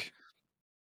think.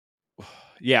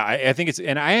 Yeah, I think it's,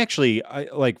 and I actually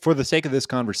like, for the sake of this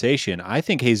conversation, I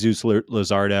think Jesus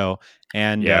Luzardo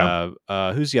and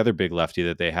who's the other big lefty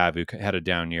that they have who had a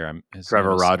down year?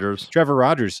 Trevor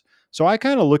Rogers. So I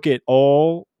kind of look at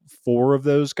all 4 of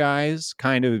those guys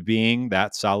kind of being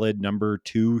that solid number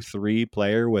 2, 3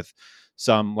 player with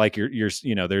some, like there's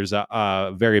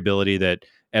a variability that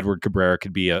Edward Cabrera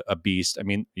could be a beast. I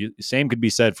mean, same could be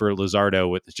said for Luzardo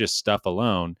with just stuff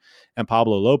alone. And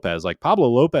Pablo Lopez. Like, Pablo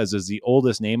Lopez is the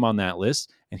oldest name on that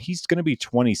list, and he's going to be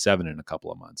 27 in a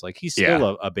couple of months. Like, he's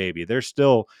still a baby. They're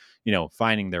still,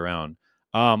 finding their own.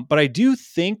 But I do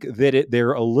think that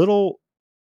they're a little,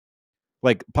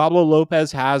 like, Pablo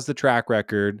Lopez has the track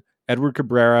record Edward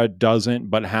Cabrera doesn't,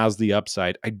 but has the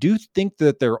upside. I do think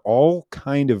that they're all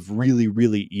kind of really,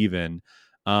 really even.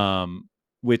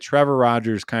 With Trevor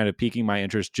Rogers kind of piquing my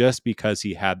interest just because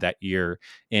he had that year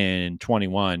in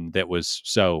 21 that was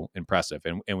so impressive,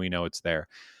 and we know it's there.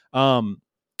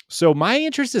 So my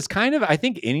interest is kind of, I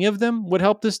think any of them would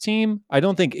help this team. I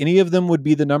don't think any of them would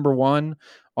be the number one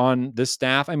on this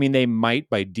staff. I mean, they might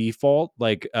by default,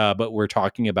 but we're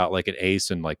talking about like an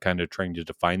ace and like kind of trying to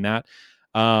define that.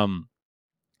 Um,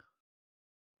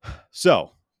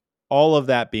 so all of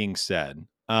that being said,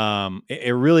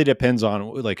 it really depends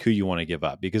on like who you want to give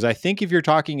up, because I think if you're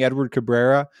talking Edward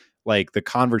Cabrera, like the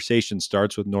conversation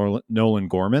starts with Nolan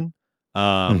Gorman,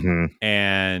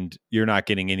 and you're not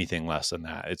getting anything less than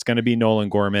that. It's going to be Nolan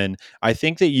Gorman. I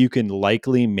think that you can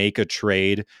likely make a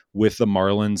trade with the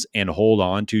Marlins and hold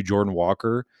on to Jordan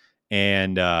Walker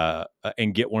and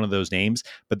get one of those names,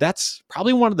 but that's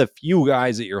probably one of the few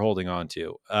guys that you're holding on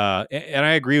to. And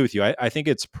I agree with you. I think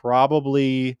it's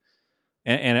probably.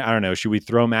 And I don't know, should we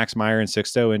throw Max Meyer and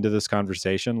Sixto into this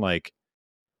conversation? Like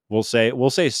we'll say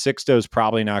Sixto is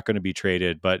probably not going to be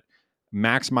traded, but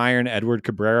Max Meyer and Edward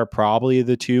Cabrera probably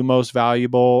the two most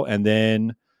valuable, and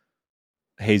then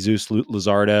Jesus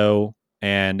Luzardo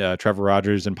and Trevor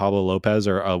Rogers and Pablo Lopez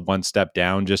are one step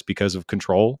down just because of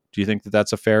control. Do you think that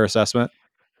that's a fair assessment?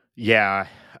 Yeah.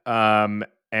 And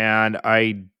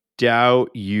I doubt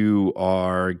you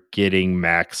are getting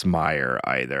Max Meyer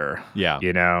either. Yeah.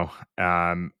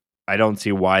 I don't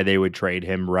see why they would trade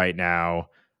him right now.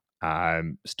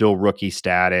 Still rookie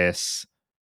status.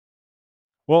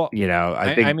 Well,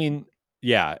 I think, I mean,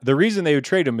 yeah, the reason they would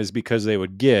trade him is because they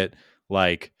would get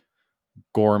like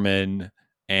Gorman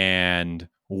and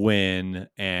Wynn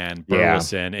and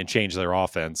Burleson and change their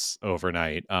offense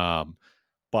overnight.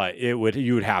 But you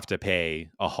would have to pay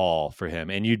a haul for him,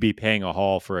 and you'd be paying a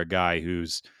haul for a guy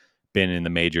who's been in the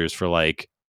majors for like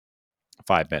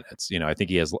 5 minutes. I think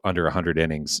he has under 100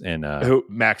 innings in who,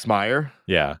 Max Meyer?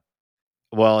 Yeah.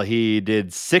 Well, he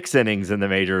did 6 innings in the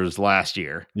majors last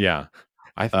year. Yeah.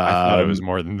 I thought it was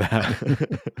more than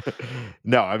that.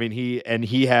 No, I mean, he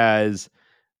had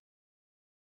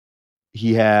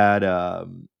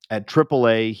at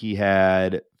AAA he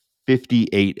had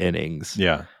 58 innings.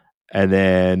 Yeah. And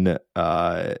then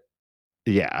I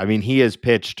mean, he has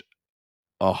pitched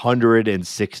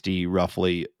 160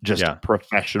 roughly just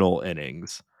professional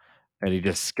innings, and he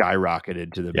just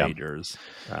skyrocketed to the majors.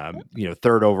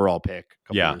 Third overall pick a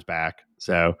couple years back.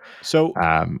 So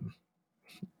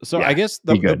I guess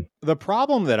the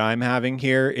problem that I'm having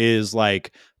here is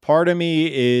like part of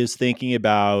me is thinking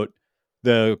about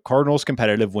the Cardinals'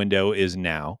 competitive window is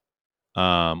now,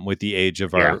 with the age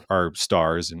of our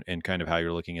stars and kind of how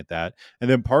you're looking at that. And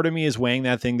then part of me is weighing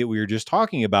that thing that we were just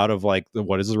talking about of like,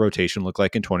 what does the rotation look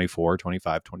like in 24,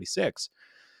 25, 26?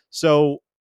 So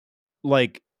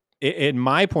like, in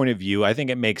my point of view, I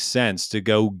think it makes sense to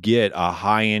go get a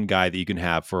high-end guy that you can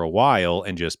have for a while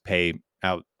and just pay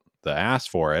out the ass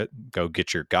for it. Go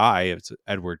get your guy. It's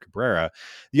Edward Cabrera.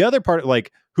 The other part,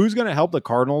 like, who's going to help the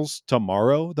Cardinals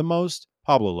tomorrow the most?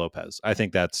 Pablo Lopez. I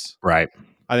think that's right.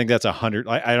 I think that's 100.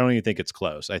 I don't even think it's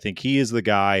close. I think he is the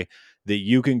guy that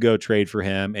you can go trade for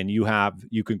him, and you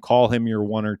can call him your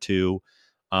 1 or 2.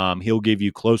 He'll give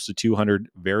you close to 200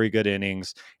 very good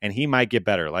innings, and he might get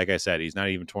better. Like I said, he's not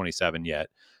even 27 yet.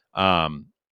 But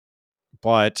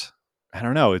I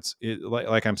don't know.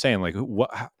 Like I'm saying, like,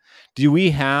 what do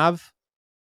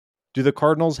the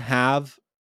Cardinals have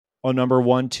a number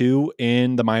 1, 2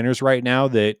 in the minors right now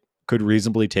that could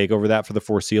reasonably take over that for the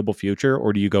foreseeable future?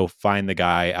 Or do you go find the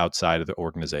guy outside of the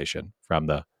organization from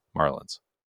the Marlins?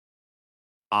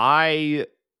 I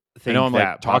know I'm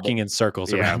like talking in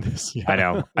circles around this. Yeah. I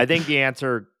know. I think the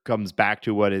answer comes back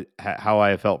to how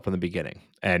I felt from the beginning.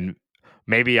 And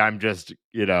maybe I'm just,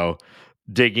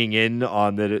 digging in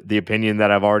on the opinion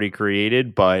that I've already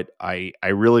created, but I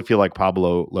really feel like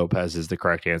Pablo Lopez is the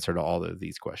correct answer to all of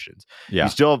these questions. Yeah. You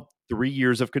still have 3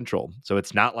 years of control. So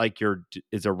it's not like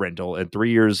it's a rental, and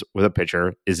 3 years with a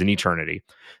pitcher is an eternity.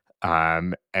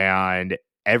 And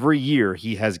every year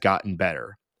he has gotten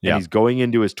better. And he's going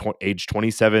into his age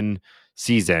 27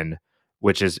 season,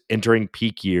 which is entering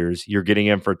peak years. You're getting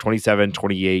him for 27,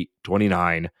 28,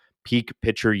 29 peak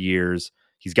pitcher years.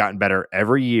 He's gotten better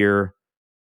every year.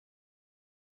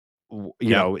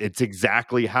 It's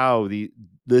exactly how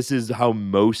this is how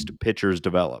most pitchers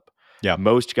develop. Yeah.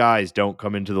 Most guys don't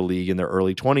come into the league in their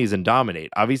early 20s and dominate.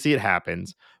 Obviously it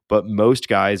happens, but most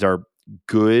guys are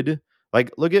good.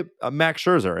 Like, look at Max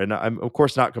Scherzer. And I'm of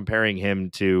course not comparing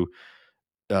him to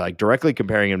directly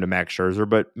comparing him to Max Scherzer,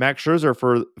 but Max Scherzer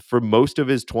for most of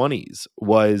his 20s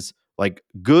was like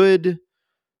good,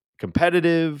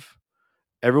 competitive.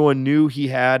 Everyone knew he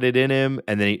had it in him,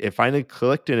 and then it finally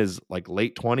clicked in his like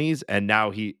late 20s, and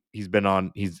now he's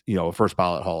a first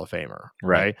ballot Hall of Famer,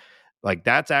 right? Like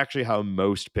that's actually how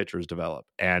most pitchers develop,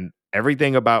 and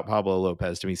everything about Pablo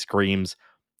Lopez to me screams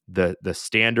the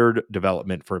standard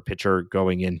development for a pitcher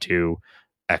going into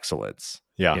excellence.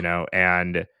 Yeah.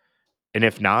 And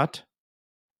if not,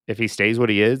 if he stays what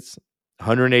he is,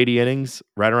 180 innings,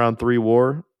 right around 3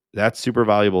 WAR, that's super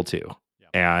valuable too,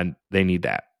 and they need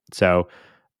that. So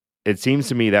it seems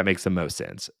to me that makes the most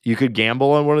sense. You could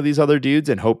gamble on one of these other dudes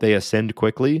and hope they ascend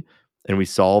quickly and we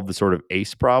solve the sort of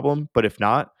ace problem. But if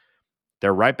not,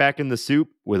 they're right back in the soup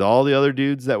with all the other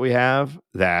dudes that we have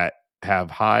that have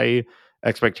high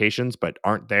expectations but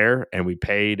aren't there. And we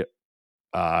paid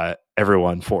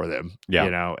everyone for them,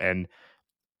 and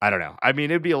I don't know. I mean,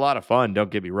 it'd be a lot of fun.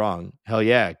 Don't get me wrong. Hell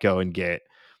yeah. Go and get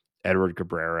Edward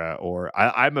Cabrera, or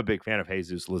I'm a big fan of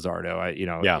Jesus Luzardo.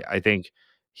 I think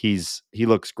he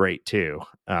looks great too.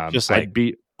 Just like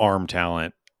arm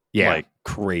talent, like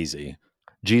crazy.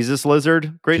 Jesus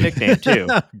Lizard, great nickname too.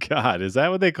 God, is that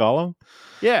what they call him?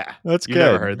 Yeah, that's you good.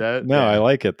 Never heard that? No, I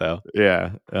like it though.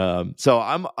 Yeah. So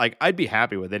I'm like, I'd be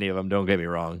happy with any of them. Don't get me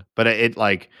wrong, but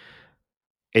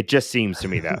it just seems to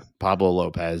me that Pablo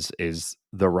Lopez is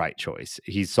the right choice.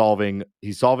 He's solving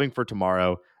for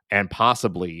tomorrow, and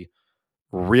possibly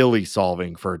really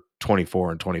solving for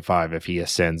 24 and 25 if he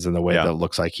ascends in the way that it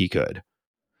looks like he could.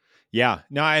 Yeah,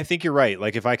 no, I think you're right.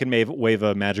 Like if I can wave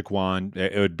a magic wand,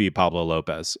 it would be Pablo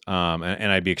Lopez.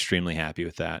 And I'd be extremely happy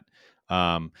with that.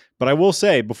 But I will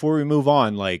say before we move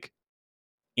on, like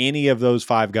any of those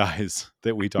 5 guys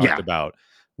that we talked about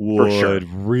would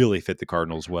really fit the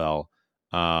Cardinals well.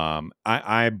 I'm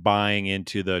buying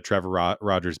into the Trevor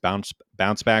Rogers bounce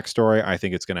back story. I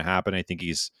think it's going to happen. I think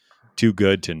he's too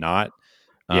good to not.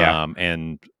 So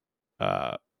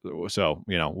we'll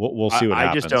see what happens.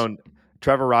 I just don't.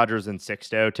 Trevor Rogers and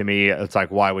Sixto, to me, it's like,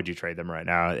 why would you trade them right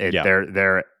now?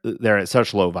 They're at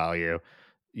such low value.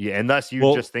 Yeah, unless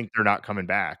you just think they're not coming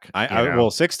back.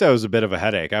 Well, Sixto is a bit of a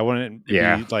headache. I wouldn't be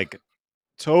like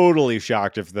totally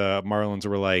shocked if the Marlins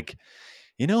were like,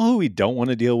 who we don't want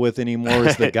to deal with anymore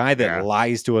is the guy that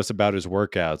lies to us about his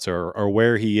workouts or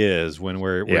where he is when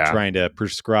we're trying to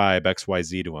prescribe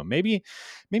XYZ to him. Maybe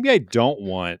I don't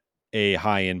want a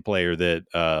high end player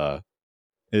that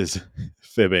is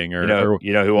fibbing or who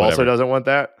whatever. Also doesn't want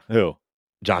that? Who?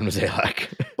 John Mozeliak.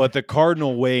 But the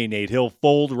Cardinal way, Nate, he'll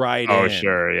fold right in. Oh,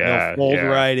 sure, yeah. He'll fold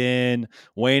right in.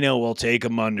 Wayno will take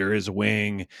him under his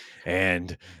wing,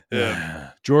 and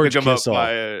George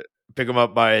Kissel. Pick him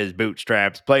up by his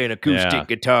bootstraps, play an acoustic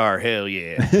guitar. Hell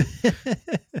yeah.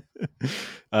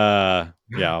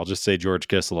 I'll just say George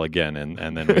Kissel again,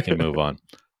 and then we can move on.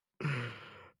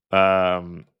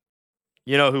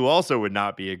 Who also would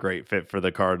not be a great fit for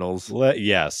the Cardinals?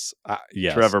 Yes.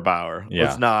 Trevor Bauer.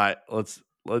 Yeah.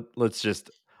 Let's just.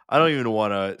 I don't even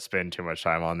want to spend too much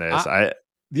time on this.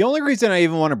 The only reason I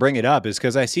even want to bring it up is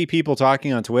because I see people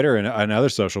talking on Twitter and on other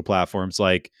social platforms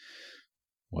like,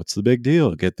 what's the big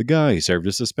deal? Get the guy. He served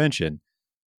a suspension.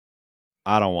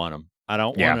 I don't want him. I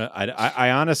don't want to.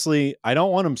 I honestly, I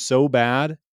don't want him so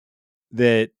bad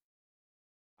that,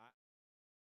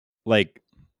 like,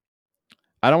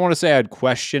 I don't want to say I'd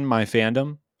question my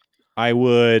fandom. I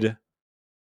would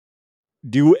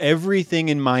do everything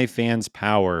in my fans'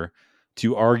 power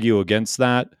to argue against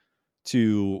that,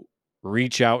 to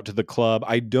reach out to the club.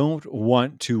 I don't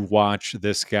want to watch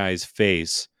this guy's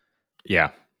face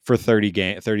for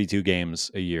 32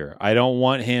 games a year. I don't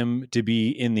want him to be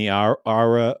in the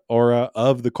aura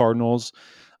of the Cardinals.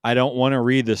 I don't want to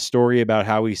read the story about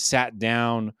how he sat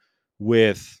down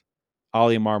with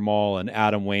Oli Marmol and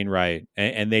Adam Wainwright,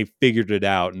 and they figured it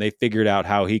out, and they figured out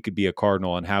how he could be a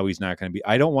Cardinal and how he's not going to be.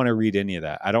 I don't want to read any of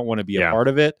that. I don't want to be a part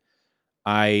of it.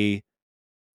 I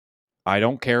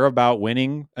don't care about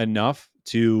winning enough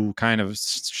to kind of,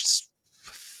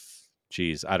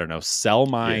 I don't know, sell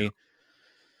my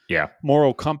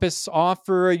moral compass off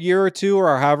for a year or two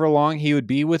or however long he would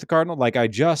be with the Cardinal. Like, I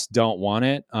just don't want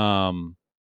it at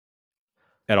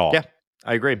all. Yeah.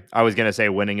 I agree. I was going to say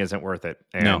winning isn't worth it.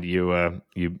 And you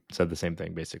said the same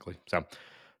thing, basically.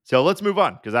 So let's move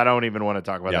on, because I don't even want to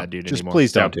talk about that dude just anymore.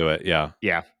 Please don't do it. Yeah.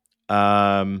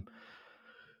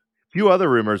 Few other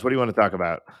rumors. What do you want to talk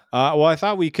about? Well, I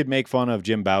thought we could make fun of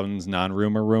Jim Bowden's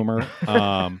rumor.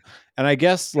 And I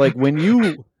guess, like, when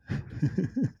you...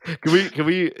 Can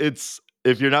we, it's,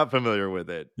 if you're not familiar with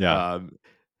it, do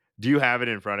you have it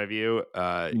in front of you?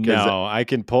 No, I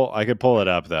can pull it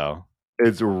up though.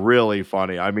 It's really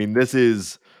funny. I mean, this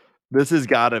has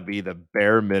got to be the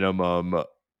bare minimum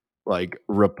like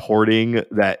reporting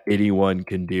that anyone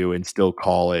can do and still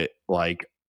call it like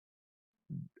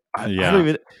I don't Yeah.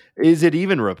 even is it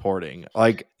even reporting?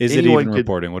 Like Is it anyone even could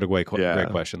reporting? What a great yeah.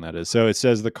 question that is. So it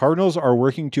says the Cardinals are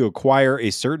working to acquire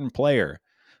a certain player,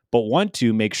 but want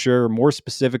to make sure more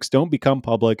specifics don't become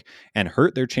public and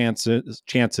hurt their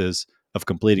chances of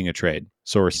completing a trade.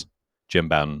 Source: Jim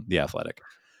Bowden, The Athletic.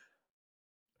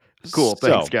 Cool,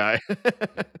 thanks So, guy.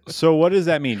 so what does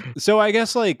that mean? So I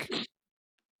guess like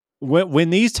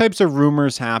when these types of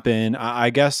rumors happen, I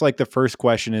guess like the first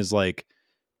question is like,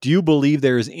 do you believe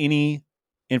there is any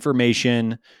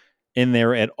information in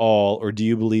there at all, or do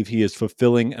you believe he is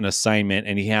fulfilling an assignment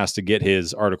and he has to get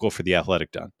his article for The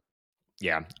Athletic done?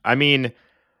 Yeah. I mean,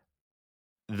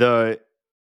 the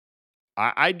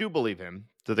I do believe him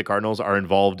that the Cardinals are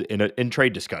involved in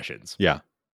trade discussions. Yeah.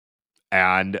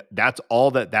 And that's all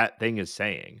that thing is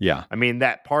saying. Yeah. I mean,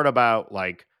 that part about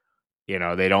like,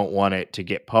 they don't want it to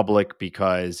get public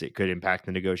because it could impact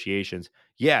the negotiations.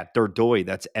 Yeah, they're doy.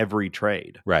 That's every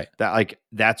trade. Right.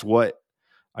 That's what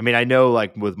I mean. I know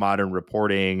like with modern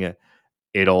reporting,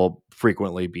 it'll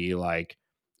frequently be like,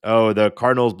 oh, the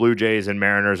Cardinals, Blue Jays, and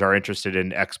Mariners are interested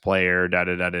in X player, da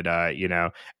da da da da,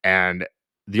 and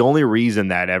the only reason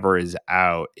that ever is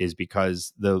out is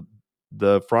because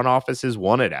the front offices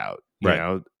want it out,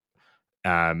 Right.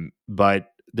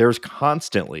 But there's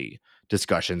constantly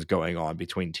discussions going on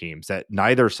between teams that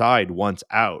neither side wants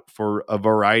out for a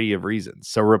variety of reasons.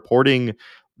 So reporting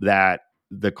that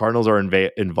the Cardinals are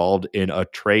involved in a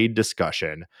trade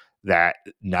discussion that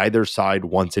neither side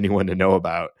wants anyone to know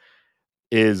about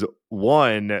is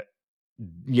one,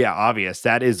 yeah, obvious.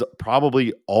 That is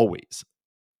probably always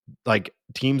like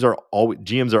GMs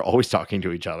are always talking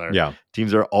to each other. Yeah.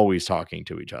 Teams are always talking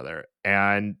to each other.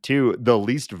 And two, the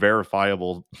least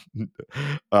verifiable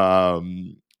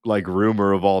like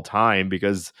rumor of all time,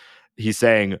 because he's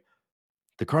saying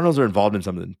the Cardinals are involved in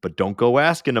something, but don't go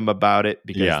asking them about it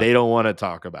because Yeah. they don't want to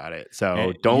talk about it. So And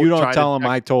you don't don't try to tell him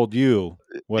check. I told you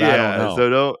what I don't Yeah. know. So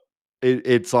don't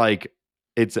it's like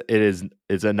it's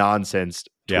a nonsense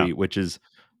Yeah. tweet, which is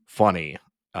funny.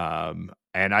 And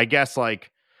I guess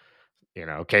like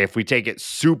okay, if we take it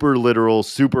super literal,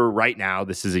 super right now,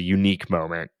 this is a unique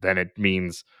moment, then it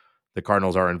means the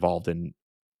Cardinals are involved in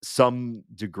some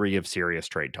degree of serious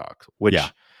trade talk, Yeah. which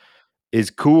is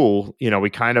cool. We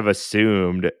kind of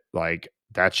assumed like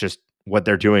that's just what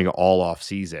they're doing all off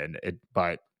season.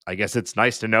 But I guess it's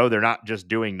nice to know they're not just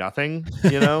doing nothing,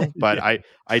 but Yeah.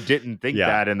 I didn't think Yeah.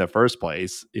 that in the first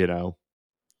place.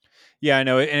 Yeah, I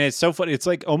know. And it's so funny. It's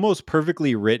like almost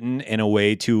perfectly written in a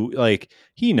way to like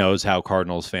he knows how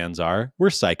Cardinals fans are. We're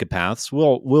psychopaths.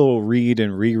 We'll read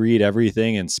and reread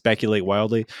everything and speculate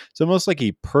wildly. It's almost like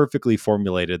he perfectly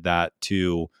formulated that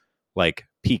to like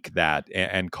pique that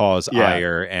and cause Yeah.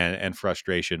 ire and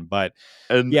frustration. But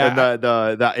And yeah,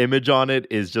 the image on it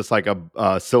is just like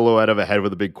a silhouette of a head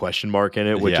with a big question mark in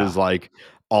it, which yeah, is like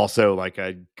also like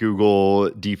a Google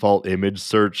default image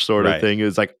search sort of right. thing.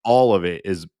 Is like all of it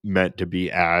is meant to be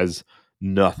as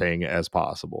nothing as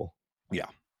possible. Yeah.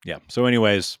 Yeah. So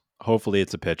anyways, hopefully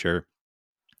it's a pitcher.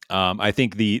 I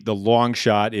think the long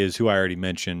shot is who I already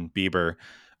mentioned, Bieber,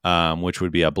 which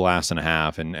would be a blast and a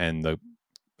half, and the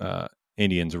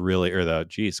Indians really, or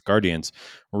the Guardians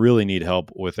really need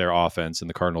help with their offense, and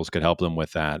the Cardinals could help them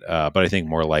with that. But I think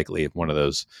more likely one of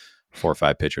those 4 or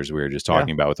 5 pitchers we were just Yeah.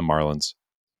 talking about with the Marlins.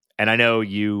 And I know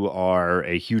you are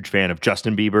a huge fan of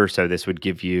Justin Bieber, so this would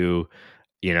give you,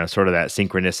 sort of that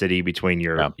synchronicity between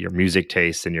Yeah, your music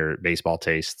tastes and your baseball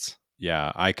tastes.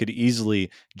 yeah, I could easily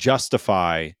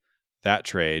justify that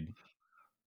trade.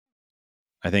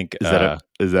 I think. Is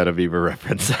that a Bieber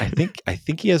reference? I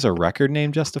think he has a record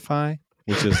named Justify,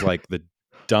 which is like the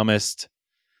dumbest.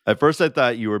 At first, I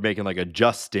thought you were making like a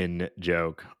Justin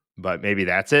joke, but maybe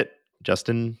that's it.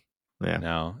 Justin. Yeah.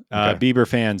 No. Okay. Bieber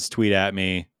fans tweet at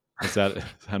me. Is that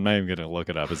I'm not even going to look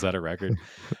it up. Is that a record?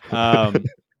 Um,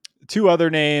 2 other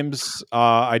names.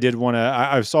 I did want to.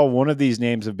 I saw one of these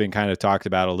names have been kind of talked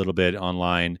about a little bit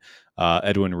online.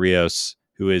 Edwin Rios,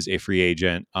 who is a free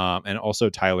agent, and also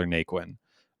Tyler Naquin.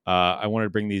 I wanted to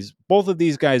bring both of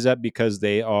these guys up because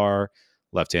they are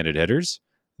left-handed hitters.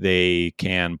 They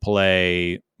can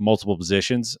play multiple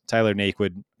positions. Tyler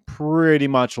Naquin pretty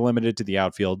much limited to the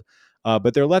outfield,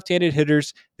 but they're left-handed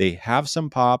hitters. They have some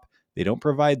pop. They don't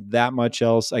provide that much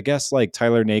else. I guess like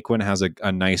Tyler Naquin has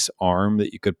a nice arm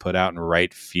that you could put out in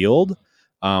right field,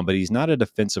 but he's not a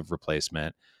defensive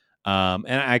replacement. And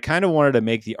I kind of wanted to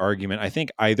make the argument. I think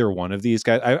either one of these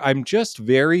guys, I'm just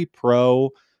very pro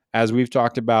as we've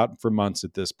talked about for months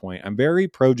at this point, I'm very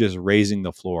pro just raising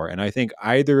the floor. And I think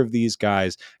either of these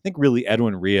guys, I think really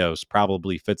Edwin Rios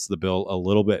probably fits the bill a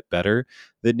little bit better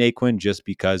than Naquin just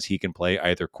because he can play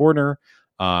either corner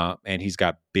and he's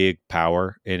got big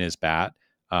power in his bat.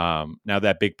 Now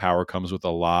that big power comes with a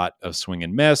lot of swing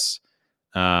and miss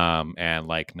and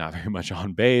like not very much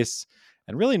on base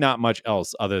and really not much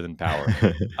else other than power.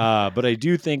 But I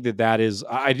do think that is,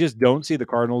 I just don't see the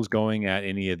Cardinals going at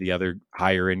any of the other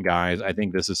higher end guys. I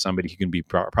think this is somebody who can be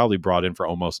probably brought in for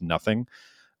almost nothing.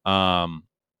 And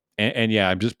yeah,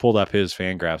 I've just pulled up his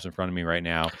fan graphs in front of me right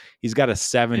now. He's got a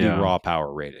 70 raw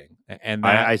power rating. And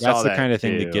I that's saw the that kind of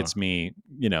thing too.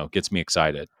 that gets me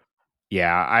excited.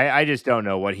 Yeah, I just don't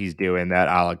know what he's doing that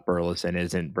Alec Burleson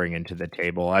isn't bringing to the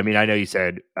table. I mean, I know you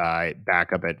said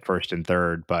back up at first and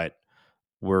third, but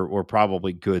we're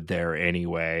probably good there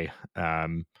anyway. I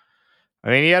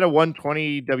mean, he had a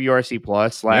 120 WRC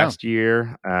plus last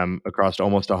year across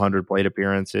almost 100 plate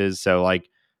appearances. So, like,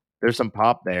 there's some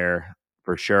pop there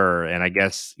for sure. And I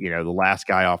guess, the last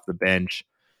guy off the bench,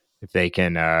 if they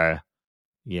can,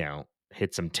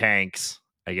 hit some tanks,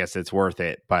 I guess it's worth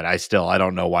it. But I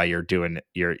don't know why you're giving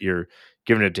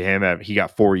it to him. He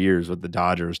got 4 years with the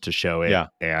Dodgers to show it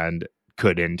and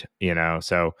couldn't,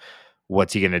 so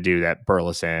what's he going to do that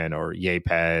Burleson or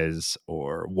Yepes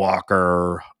or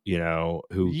Walker,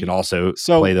 who can also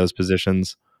play those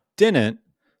positions?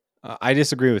 I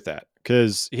disagree with that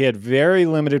because he had very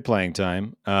limited playing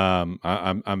time.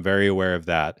 I'm very aware of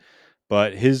that,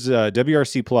 but his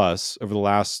WRC plus over the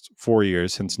last 4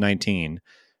 years since 19,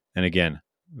 and again,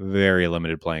 very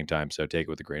limited playing time. So take it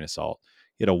with a grain of salt.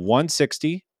 He had a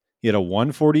 160, he had a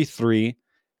 143,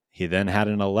 he then had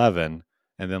an 11.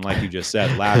 And then, like you just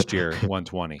said, last year,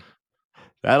 120.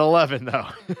 That 11, though.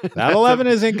 That 11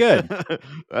 isn't good.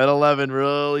 That 11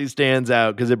 really stands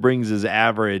out because it brings his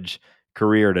average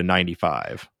career to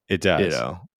 95. It does.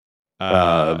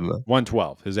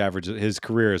 112. His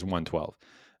career is 112.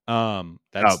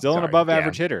 That's still an above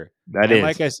average hitter. That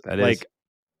is. Like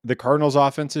the Cardinals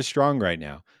offense is strong right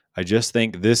now. I just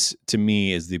think this, to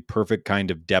me, is the perfect kind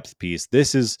of depth piece.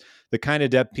 This is the kind of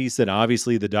depth piece that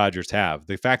obviously the Dodgers have.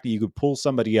 The fact that you could pull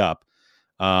somebody up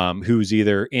who's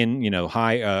either in,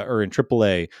 high or in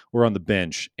AAA or on the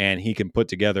bench, and he can put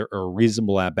together a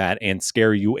reasonable at bat and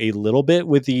scare you a little bit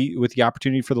with the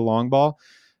opportunity for the long ball.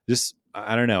 Just,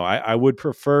 I don't know. I would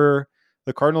prefer,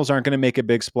 the Cardinals aren't going to make a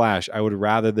big splash. I would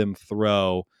rather them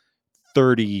throw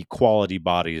 30 quality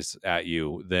bodies at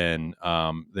you than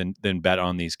bet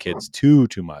on these kids too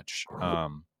much.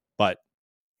 But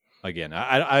again,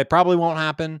 I probably won't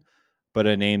happen, but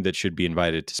a name that should be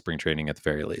invited to spring training at the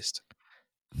very least.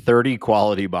 30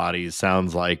 quality bodies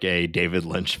sounds like a David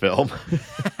Lynch film.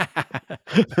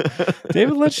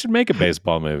 David Lynch should make a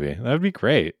baseball movie. That would be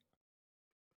great.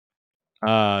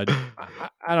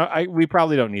 We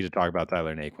probably don't need to talk about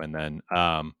Tyler Naquin then.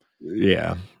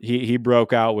 Yeah, he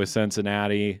broke out with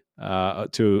Cincinnati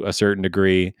to a certain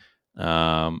degree. He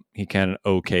had an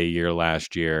okay year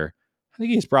last year. I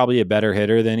think he's probably a better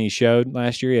hitter than he showed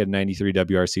last year. He had 93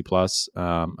 WRC plus.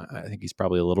 I think he's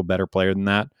probably a little better player than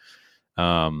that.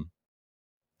 He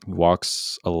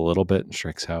walks a little bit and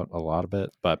strikes out a lot of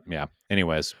it. But yeah,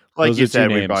 anyways. Like you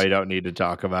said, we probably don't need to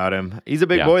talk about him. He's a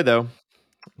big boy, though.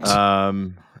 He's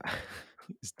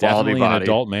definitely an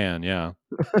adult man, yeah.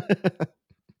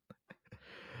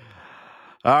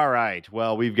 All right.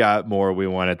 Well, we've got more we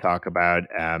want to talk about.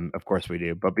 Of course we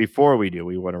do. But before we do,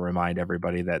 we want to remind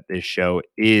everybody that this show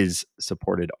is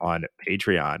supported on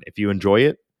Patreon. If you enjoy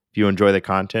it, if you enjoy the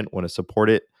content, want to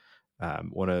support it,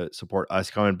 want to support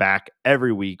us coming back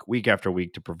every week after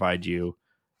week to provide you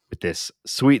with this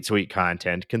sweet, sweet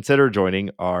content, consider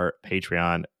joining our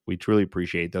Patreon. We truly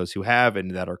appreciate those who have and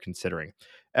that are considering.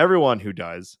 Everyone who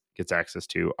does gets access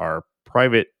to our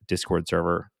private Discord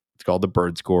server. It's called the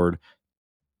Bird Scored.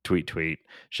 Tweet.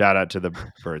 Shout out to the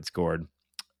Bird Scored.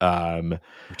 We're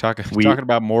talking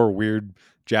about more weird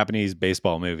Japanese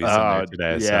baseball movies in there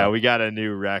today. Yeah, we got a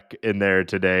new rec in there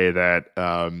today that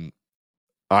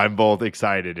I'm both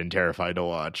excited and terrified to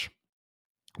watch.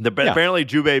 Apparently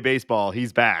Jubei baseball,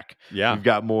 he's back. Yeah, we've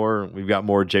got more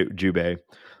Jubei,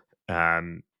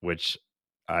 which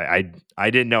I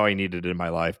didn't know I needed in my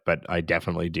life, but I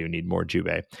definitely do need more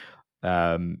Jubei.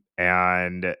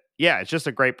 And yeah, it's just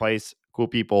a great place, cool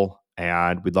people,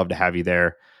 and we'd love to have you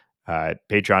there.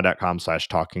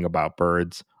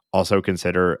 Patreon.com/talkingaboutbirds. Also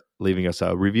consider leaving us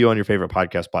a review on your favorite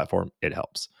podcast platform. It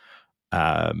helps.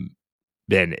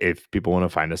 Then if people want to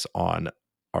find us on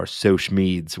our social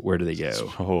meds, where do they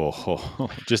go?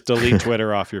 Just delete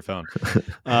Twitter off your phone.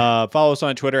 Follow us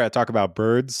on Twitter at Talk About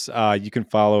Birds. You can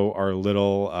follow our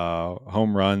little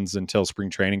home runs until spring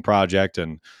training project.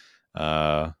 And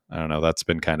I don't know, that's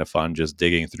been kind of fun, just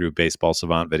digging through Baseball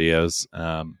Savant videos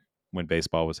when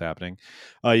baseball was happening.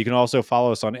 You can also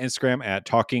follow us on Instagram at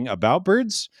Talking About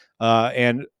Birds.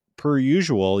 And per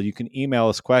usual, you can email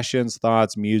us questions,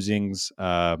 thoughts, musings,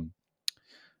 I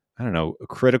don't know,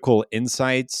 critical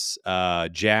insights,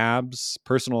 jabs,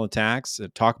 personal attacks,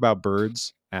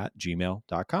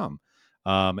 talkaboutbirds@gmail.com.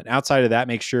 And outside of that,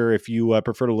 make sure if you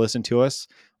prefer to listen to us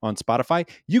on Spotify,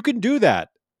 you can do that.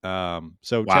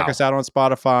 So check us out on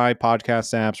Spotify,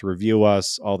 podcast apps, review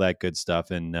us, all that good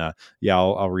stuff. And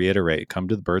I'll reiterate, come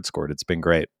to the Bird Scored. It's been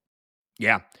great.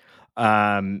 Yeah.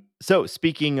 So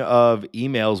speaking of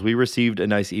emails, we received a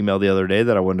nice email the other day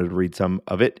that I wanted to read some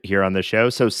of it here on the show.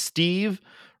 So Steve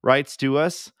writes to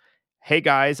us, "Hey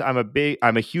guys, I'm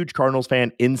a huge Cardinals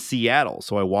fan in Seattle,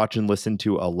 so I watch and listen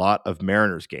to a lot of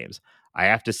Mariners games. I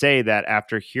have to say that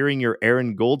after hearing your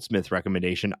Aaron Goldsmith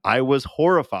recommendation, I was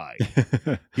horrified.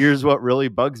 Here's what really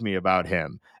bugs me about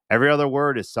him. Every other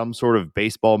word is some sort of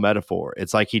baseball metaphor.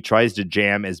 It's like he tries to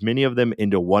jam as many of them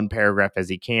into one paragraph as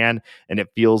he can, and it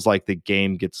feels like the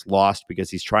game gets lost because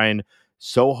he's trying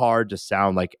so hard to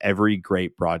sound like every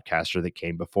great broadcaster that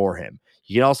came before him.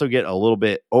 He can also get a little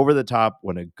bit over the top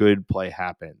when a good play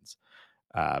happens."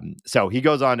 So he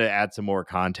goes on to add some more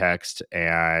context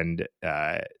and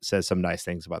says some nice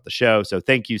things about the show. So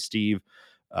thank you, Steve,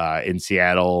 in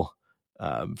Seattle,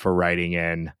 for writing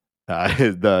in.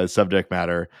 The subject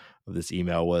matter of this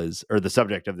email was, or the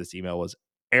subject of this email was,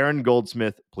 Aaron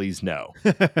Goldsmith, please no.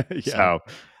 So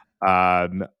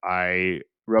I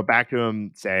wrote back to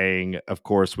him saying, of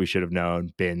course, we should have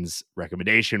known Ben's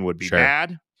recommendation would be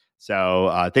bad.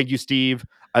 So thank you, Steve.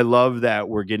 I love that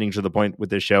we're getting to the point with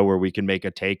this show where we can make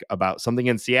a take about something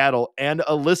in Seattle, and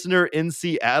a listener in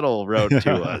Seattle wrote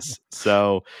to us.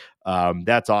 So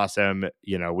that's awesome.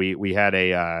 You know, we had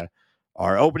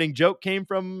our opening joke came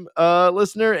from a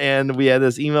listener, and we had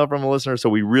this email from a listener. So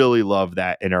we really love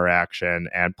that interaction.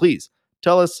 And please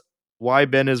tell us why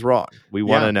Ben is wrong. We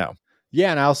want to know.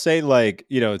 Yeah, and I'll say, like,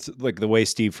 you know, it's like the way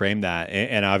Steve framed that,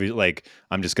 and obviously, like,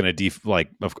 I'm just gonna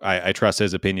I trust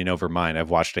his opinion over mine. I've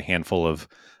watched a handful of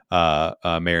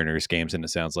Mariners games, and it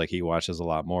sounds like he watches a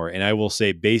lot more. And I will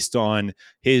say, based on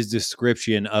his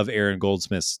description of Aaron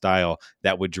Goldsmith's style,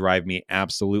 that would drive me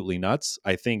absolutely nuts.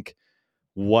 I think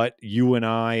what you and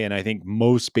I think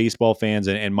most baseball fans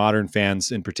and modern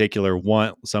fans in particular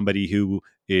want somebody who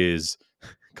is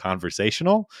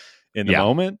conversational in the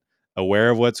moment, aware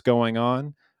of what's going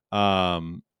on.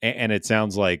 And it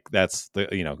sounds like that's the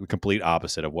complete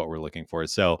opposite of what we're looking for.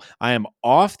 So I am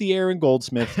off the Aaron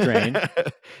Goldsmith train. You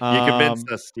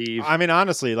convinced us, Steve. I mean,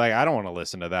 honestly, like, I don't want to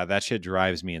listen to that. That shit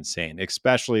drives me insane,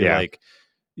 especially like,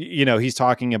 you know, he's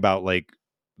talking about like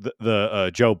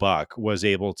the Joe Buck was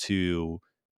able to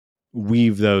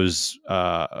weave those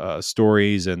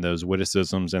stories and those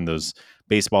witticisms and those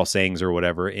baseball sayings or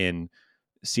whatever in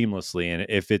seamlessly. And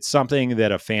if it's something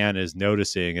that a fan is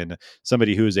noticing, and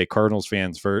somebody who is a Cardinals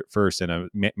fan first and a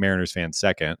Mariners fan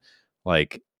second,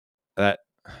 like that's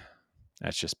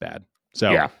just bad.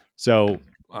 So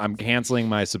I'm canceling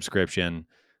my subscription.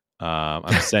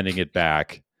 I'm sending it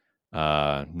back.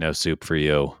 No soup for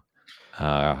you.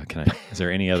 Is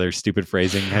there any other stupid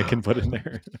phrasing I can put in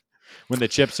there? When the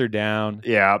chips are down.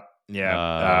 When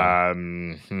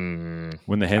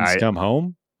the hens come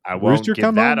home. I won't give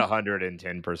that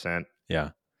 110%.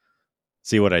 Yeah.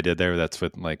 See what I did there? That's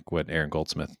what Aaron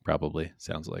Goldsmith probably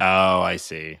sounds like. Oh, I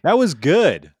see. That was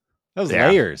good. That was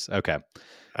layers. Okay.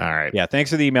 All right. Yeah. Thanks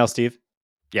for the email, Steve.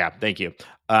 Yeah. Thank you.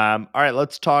 All right.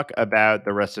 Let's talk about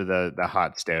the rest of the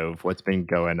hot stove. What's been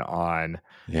going on?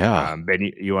 Yeah.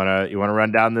 Ben, you wanna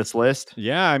run down this list?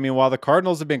 Yeah. I mean, while the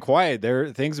Cardinals have been quiet,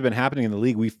 things have been happening in the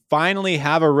league. We finally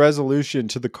have a resolution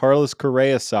to the Carlos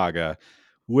Correa saga,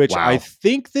 which I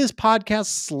think this podcast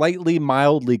slightly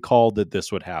mildly called that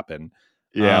this would happen.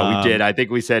 Yeah, we did. I think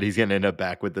we said he's going to end up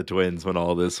back with the Twins when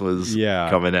all this was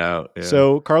coming out. Yeah.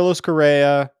 So Carlos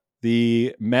Correa,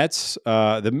 the Mets,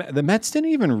 the Mets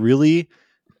didn't even really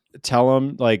tell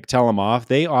him off.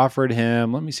 They offered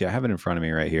him, let me see, I have it in front of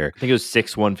me right here. I think it was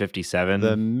 6/157.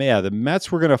 The Mets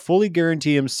were going to fully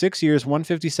guarantee him 6 years,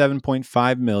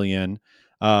 $157.5 million.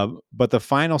 But the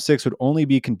final 6 would only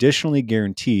be conditionally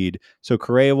guaranteed. So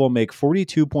Correa will make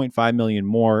 $42.5 million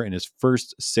more in his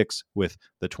first 6 with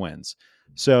the Twins.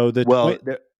 So there was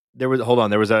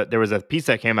a piece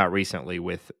that came out recently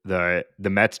with the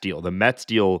Mets deal. The Mets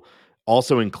deal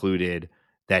also included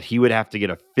that he would have to get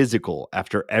a physical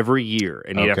after every year,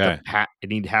 and Okay.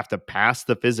 he'd have to pass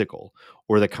the physical,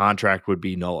 or the contract would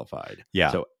be nullified.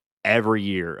 Yeah. So every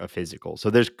year a physical. So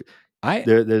there's I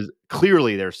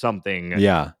clearly there's something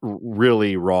yeah.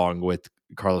 really wrong with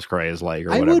Carlos Correa's leg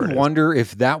or I whatever would it is. wonder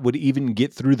if that would even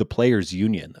get through the players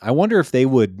union. I wonder if they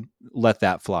would let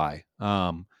that fly.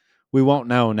 We won't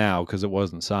know now because it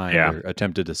wasn't signed Yeah. or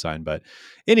attempted to sign. But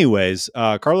anyways,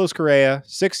 Carlos Correa,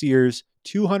 6 years,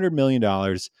 $200 million,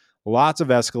 lots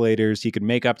of escalators. He could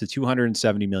make up to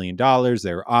 $270 million.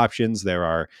 There are options. There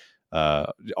are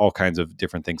all kinds of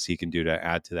different things he can do to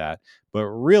add to that. But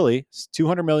really,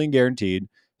 $200 million guaranteed,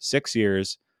 6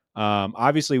 years.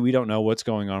 Obviously, we don't know what's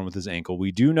going on with his ankle.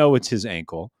 We do know it's his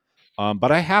ankle.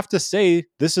 But I have to say,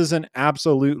 this is an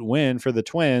absolute win for the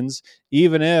Twins,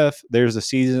 even if there's a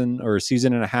season or a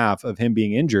season and a half of him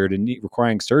being injured and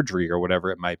requiring surgery or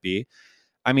whatever it might be.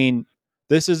 I mean,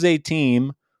 this is a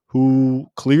team who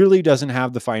clearly doesn't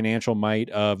have the financial might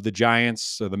of the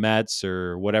Giants or the Mets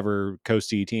or whatever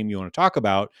coasty team you want to talk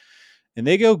about. And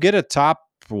they go get a top,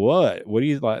 what do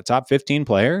you like? Top 15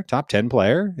 player, top 10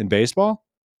 player in baseball?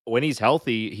 When he's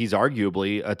healthy, he's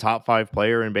arguably a top 5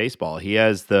 player in baseball. He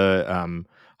has the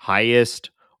highest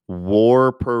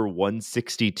WAR per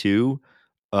 162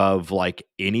 of like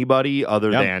anybody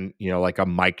other Yeah. than, like a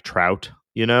Mike Trout,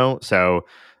 So,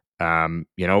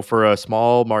 for a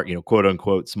small market, quote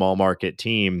unquote, small market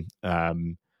team,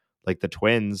 like the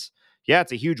Twins, yeah,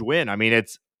 it's a huge win. I mean,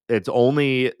 it's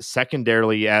only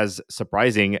secondarily as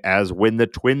surprising as when the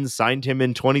Twins signed him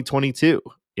in 2022,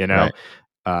 Right.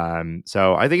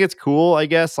 So I think it's cool, I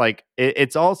guess. Like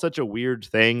it's all such a weird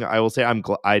thing. I will say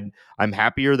I'm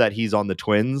happier that he's on the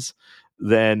Twins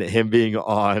than him being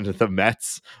on the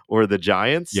Mets or the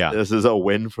Giants. Yeah. This is a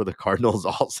win for the Cardinals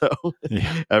also.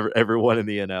 Yeah. Everyone in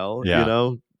the NL,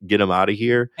 Yeah. get them out of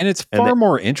here. And it's And far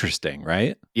more interesting,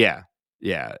 right? yeah.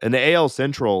 Yeah. And the AL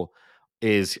Central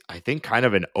is, I think, kind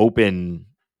of an open,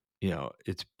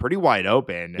 it's pretty wide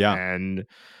open. Yeah. And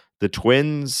the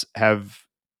Twins have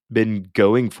been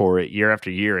going for it year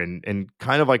after year, and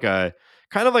kind of like a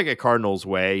Cardinals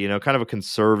way, kind of a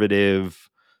conservative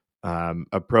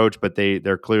approach, but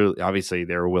they're clearly, obviously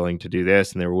they're willing to do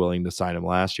this, and they were willing to sign him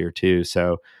last year too.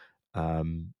 So Yeah. I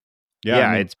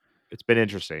yeah, mean, it's been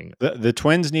interesting. the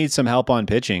Twins need some help on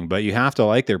pitching, but you have to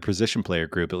like their position player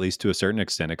group, at least to a certain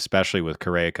extent, especially with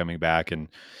Correa coming back. And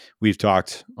we've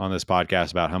talked on this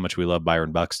podcast about how much we love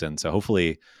Byron Buxton. So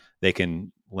hopefully they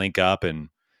can link up. And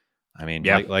I mean,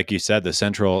 Yeah. like you said, the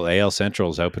AL Central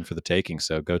is open for the taking.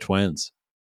 So go Twins.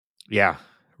 Yeah.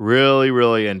 Really,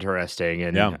 really interesting.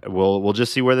 And Yeah. we'll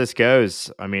just see where this goes.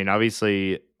 I mean,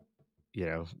 obviously,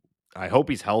 I hope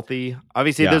he's healthy.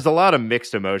 Obviously, Yeah. there's a lot of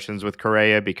mixed emotions with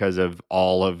Correa because of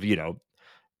all of,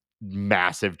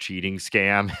 massive cheating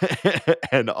scam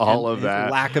and all of And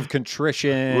that. lack of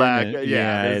contrition.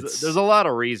 There's a lot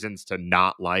of reasons to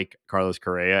not like Carlos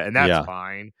Correa, and that's Yeah.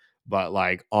 fine. But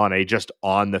like on a just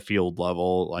on the field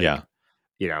level, like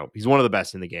Yeah. he's one of the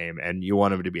best in the game, and you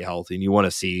want him to be healthy, and you want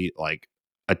to see like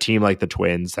a team like the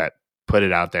Twins that put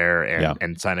it out there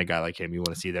and sign a guy like him. You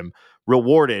want to see them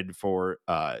rewarded for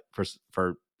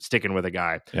sticking with a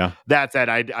guy. Yeah. That said,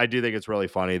 I do think it's really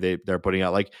funny they're putting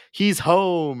out like he's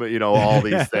home, all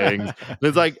these things.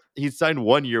 It's like he's signed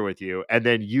 1 year with you, and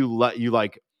then you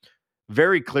like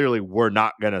very clearly we're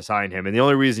not going to sign him. And the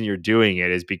only reason you're doing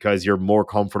it is because you're more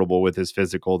comfortable with his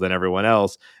physical than everyone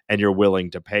else, and you're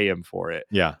willing to pay him for it.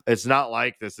 Yeah. It's not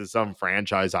like this is some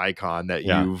franchise icon that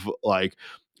Yeah. you've like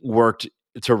worked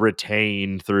to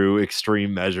retain through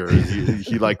extreme measures.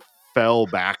 He like fell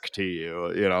back to you.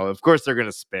 Of course they're going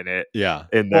to spin it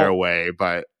in their way,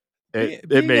 but it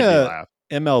made me laugh.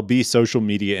 MLB social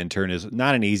media intern is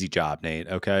not an easy job, Nate.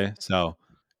 Okay. So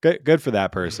good for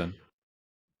that person.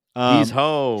 He's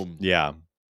home. Yeah.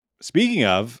 Speaking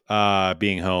of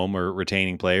being home or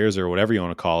retaining players or whatever you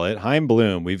want to call it, Chaim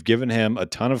Bloom, we've given him a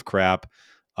ton of crap.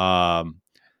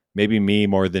 Maybe me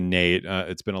more than Nate.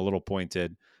 It's been a little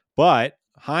pointed, but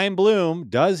Chaim Bloom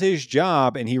does his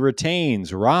job and he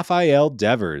retains Rafael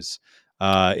Devers.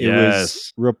 It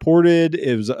was reported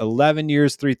it was 11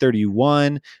 years,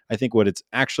 331. I think what it's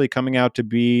actually coming out to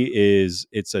be is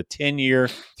it's a 10-year,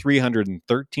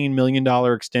 $313 million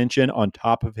extension on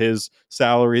top of his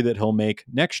salary that he'll make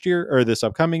next year or this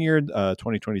upcoming year,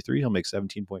 2023. He'll make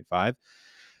 17.5.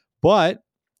 But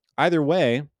either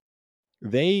way,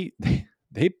 they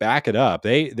back it up.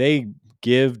 They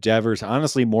give Devers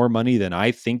honestly more money than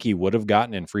I think he would have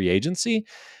gotten in free agency.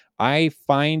 I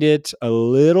find it a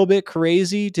little bit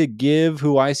crazy to give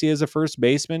who I see as a first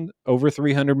baseman over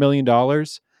 $300 million.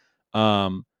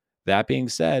 That being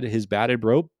said, his batted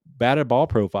ball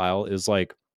profile is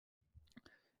like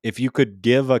if you could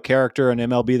give a character in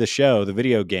MLB The Show, the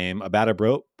video game, about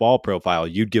a ball profile,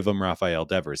 you'd give him Rafael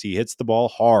Devers. He hits the ball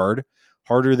hard,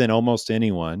 harder than almost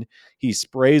anyone. He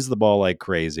sprays the ball like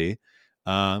crazy.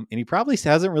 And he probably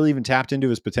hasn't really even tapped into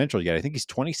his potential yet. I think he's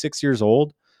 26 years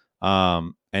old.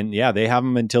 And yeah, they have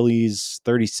him until he's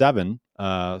 37.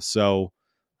 So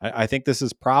I think this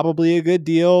is probably a good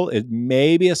deal. It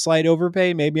may be a slight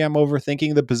overpay. Maybe I'm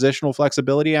overthinking the positional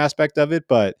flexibility aspect of it,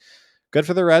 but good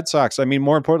for the Red Sox. I mean,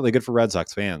 more importantly, good for Red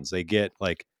Sox fans. They get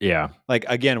like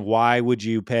again, why would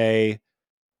you pay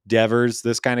Devers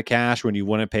this kind of cash when you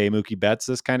wouldn't pay Mookie Betts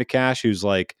this kind of cash, who's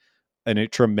like a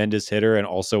tremendous hitter and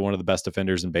also one of the best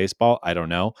defenders in baseball? I don't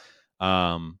know.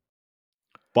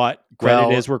 But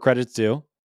credit is where credit's due.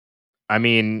 I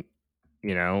mean,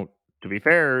 to be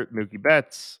fair, Mookie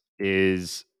Betts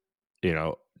is,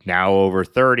 now over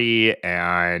 30,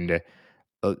 and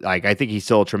like, I think he's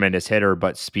still a tremendous hitter,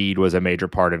 but speed was a major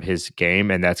part of his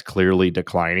game, and that's clearly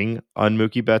declining on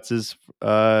Mookie Betts's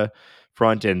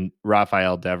front. And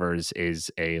Rafael Devers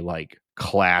is a like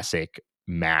classic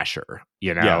masher,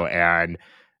 and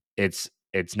it's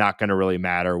not going to really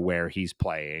matter where he's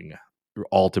playing.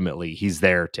 Ultimately, he's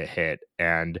there to hit,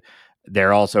 and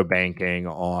they're also banking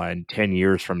on 10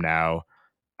 years from now,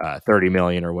 30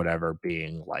 million or whatever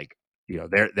being like,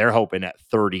 they're hoping at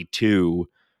 32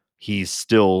 he's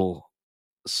still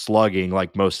slugging.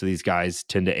 Like most of these guys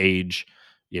tend to age,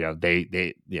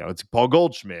 it's Paul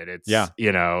Goldschmidt, it's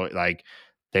like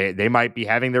they might be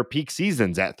having their peak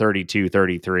seasons at 32,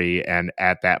 33, and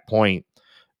at that point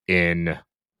in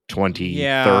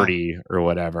 2030 or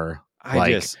whatever.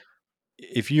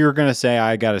 If you're going to say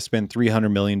I got to spend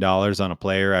 $300 million on a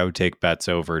player, I would take Betts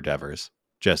over Devers.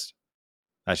 That's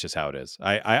just how it is.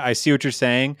 I see what you're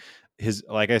saying.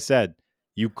 Like I said,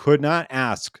 you could not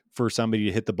ask for somebody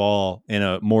to hit the ball in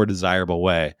a more desirable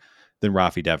way than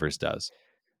Rafi Devers does.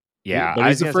 Yeah. But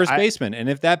he's a first baseman. And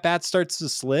if that bat starts to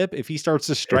slip, if he starts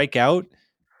to strike out,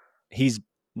 he's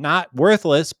not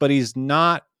worthless, but he's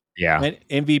not an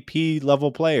MVP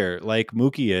level player like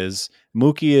Mookie is.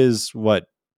 Mookie is what?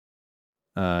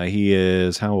 He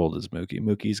is, how old is Mookie?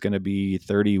 Mookie's going to be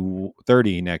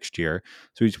 30 next year.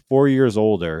 So he's 4 years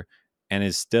older and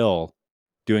is still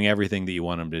doing everything that you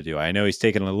want him to do. I know he's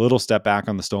taken a little step back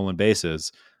on the stolen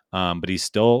bases, but he's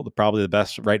still probably the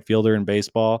best right fielder in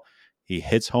baseball. He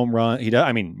hits home run. He does.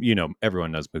 I mean,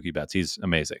 everyone knows Mookie Betts. He's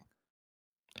amazing.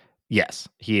 Yes,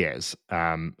 he is.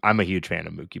 I'm a huge fan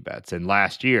of Mookie Betts, and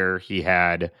last year he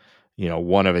had,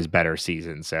 one of his better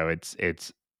seasons. So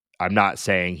it's. I'm not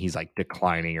saying he's like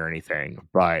declining or anything,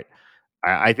 but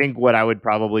I think what I would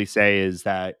probably say is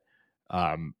that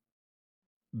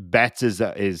Betts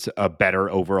is a better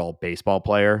overall baseball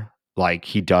player. Like,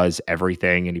 he does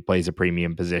everything, and he plays a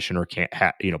premium position, or can't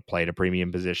play at a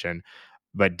premium position.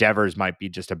 But Devers might be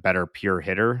just a better pure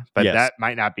hitter, but that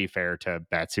might not be fair to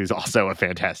Betts, who's also a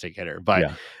fantastic hitter.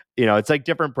 But it's like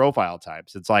different profile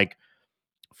types. It's like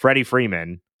Freddie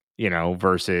Freeman,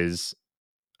 versus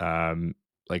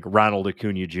like Ronald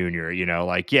Acuna Jr.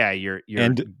 Like, you're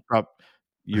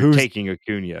taking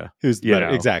Acuna, who's better.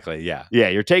 Exactly. Yeah,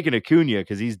 you're taking Acuna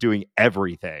because he's doing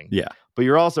everything. Yeah, but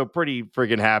you're also pretty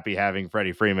freaking happy having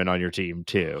Freddie Freeman on your team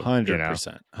too.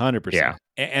 100%. Yeah.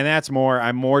 And that's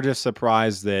I'm more just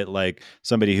surprised that like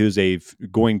somebody who's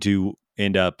going to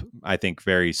end up, I think,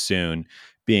 very soon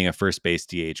being a first base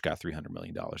DH got $300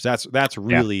 million. That's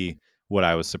really what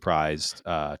I was surprised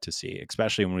to see,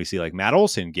 especially when we see like Matt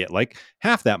Olson get like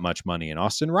half that much money and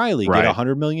Austin Riley get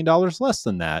 $100 million less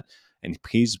than that. And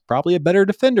he's probably a better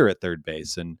defender at third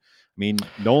base. And I mean,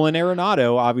 Nolan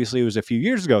Arenado, obviously it was a few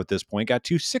years ago at this point, got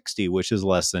 260, which is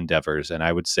less than Devers. And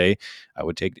I would say I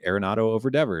would take Arenado over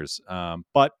Devers.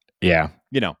 But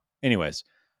anyways.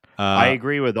 I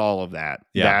agree with all of that.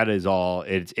 Yeah. That is all.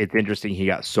 It's interesting. He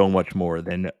got so much more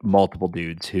than multiple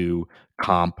dudes who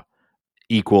comp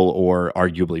equal or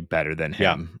arguably better than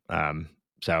him.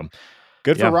 So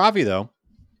good for Ravi though.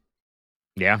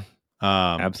 Yeah.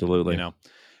 Absolutely.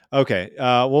 Okay,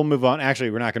 we'll move on.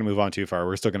 Actually, we're not going to move on too far.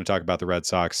 We're still going to talk about the Red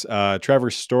Sox. Trevor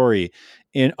Story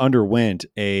underwent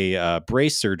a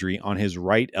brace surgery on his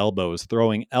right elbow, his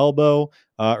throwing elbow,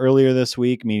 earlier this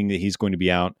week, meaning that he's going to be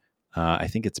out. I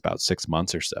think it's about 6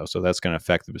 months or so. So that's going to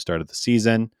affect the start of the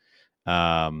season.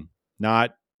 Not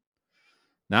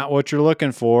what you're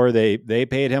looking for. They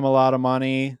paid him a lot of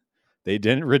money. They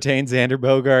didn't retain Xander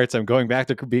Bogaerts. I'm going back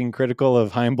to being critical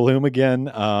of Chaim Bloom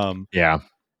again.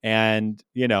 And,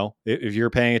 if you're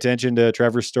paying attention to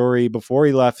Trevor Story before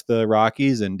he left the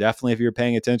Rockies, and definitely if you're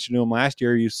paying attention to him last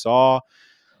year, you saw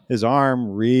his arm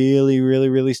really, really,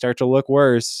 really start to look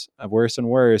worse and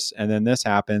worse. And then this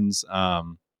happens.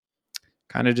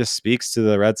 kind of just speaks to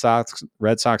the Red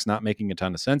Sox not making a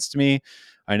ton of sense to me.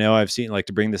 I know I've seen, like,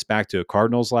 to bring this back to a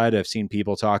Cardinals lad, I've seen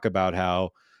people talk about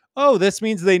how, oh, this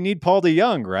means they need Paul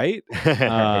DeYoung, right?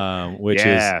 Which is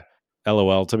Yeah.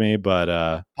 LOL to me,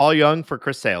 but Paul Young for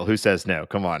Chris Sale. Who says no?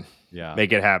 Come on. yeah.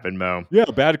 Make it happen, Mo. Yeah,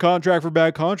 bad contract for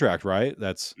bad contract, right?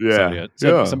 That's Yeah.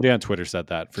 somebody on Twitter said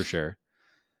that for sure.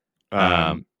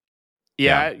 Yeah,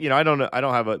 I don't know. I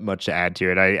don't have much to add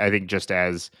to it. I think just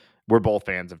as we're both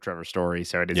fans of Trevor Story,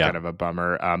 so it is kind of a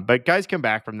bummer. But guys come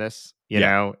back from this, you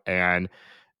know, and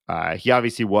he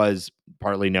obviously was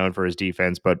partly known for his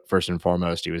defense, but first and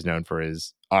foremost, he was known for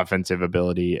his offensive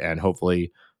ability, and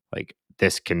hopefully, like, he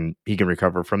can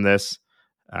recover from this.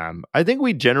 I think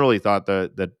we generally thought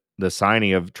the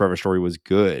signing of Trevor Story was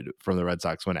good from the Red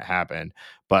Sox when it happened,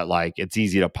 but like it's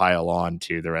easy to pile on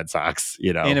to the Red Sox,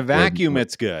 you know. In a vacuum,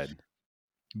 it's good.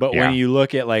 But when you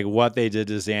look at like what they did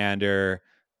to Xander,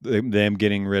 them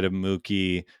getting rid of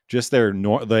Mookie, just their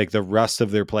like the rest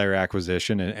of their player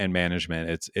acquisition and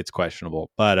management, it's questionable.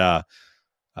 But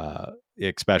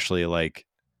especially like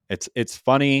it's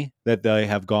funny that they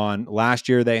have gone. Last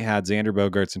year they had Xander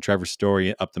Bogaerts and Trevor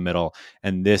Story up the middle,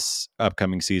 and this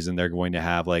upcoming season they're going to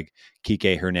have like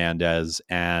Kike Hernandez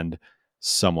and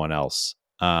someone else.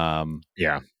 Anyways,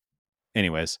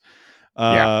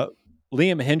 Liam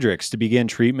Hendriks to begin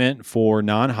treatment for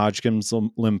non-Hodgkin's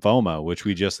lymphoma, which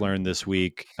we just learned this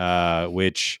week.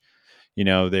 Which, you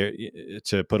know,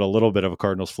 to put a little bit of a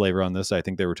Cardinals flavor on this, I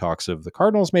think there were talks of the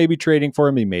Cardinals maybe trading for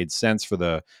him. He made sense for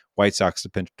the White Sox to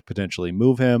potentially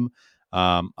move him.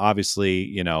 Obviously,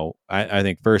 you know, I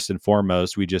think first and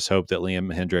foremost, we just hope that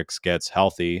Liam Hendriks gets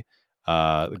healthy.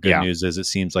 The good news is it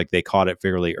seems like they caught it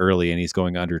fairly early and he's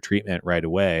going under treatment right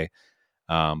away.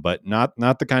 But not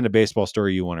the kind of baseball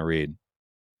story you want to read.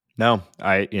 No,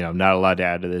 not a lot to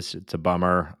add to this. It's a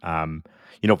bummer.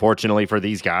 Fortunately for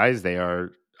these guys, they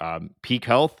are peak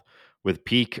health with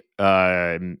peak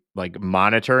like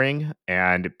monitoring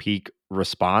and peak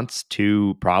response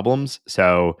to problems.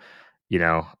 So,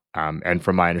 and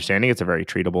from my understanding, it's a very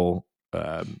treatable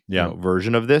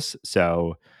version of this.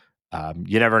 So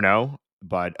you never know.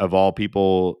 But of all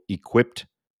people equipped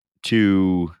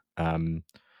to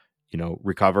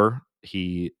recover,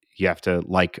 you have to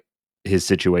like his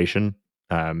situation.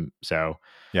 So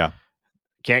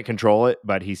can't control it,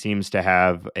 but he seems to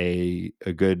have a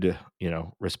good,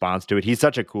 response to it. He's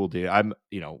such a cool dude.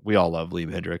 We all love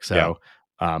Liam Hendriks. So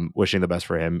wishing the best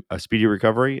for him, a speedy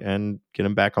recovery and get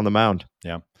him back on the mound.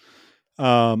 Yeah.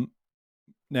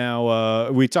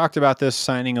 Now, we talked about this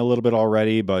signing a little bit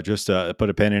already, but just to put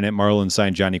a pin in it, Marlins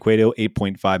signed Johnny Cueto,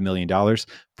 $8.5 million.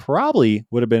 Probably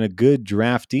would have been a good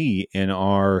draftee in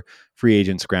our free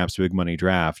agent scraps big money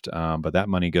draft, but that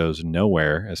money goes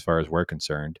nowhere as far as we're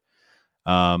concerned.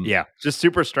 Just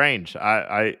super strange.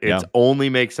 It only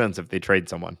makes sense if they trade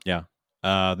someone. Yeah.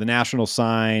 The Nationals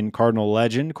sign Cardinal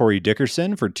legend Corey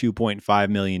Dickerson for $2.5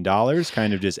 million,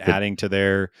 kind of just adding to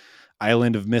their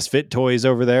island of misfit toys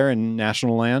over there in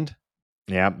National Land.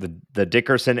 Yeah, the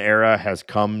Dickerson era has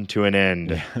come to an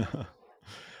end.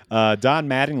 Don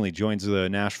Mattingly joins the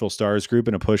Nashville Stars group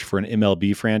in a push for an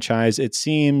MLB franchise. It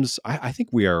seems, I think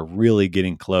we are really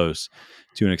getting close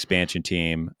to an expansion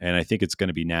team, and I think it's going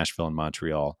to be Nashville and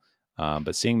Montreal.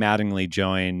 But seeing Mattingly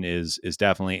join is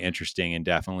definitely interesting and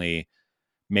definitely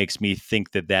makes me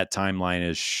think that timeline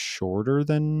is shorter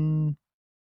than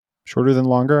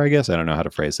longer, I guess. I don't know how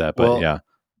to phrase that, but yeah.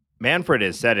 Manfred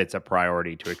has said it's a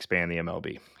priority to expand the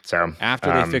MLB. So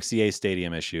after they fix the A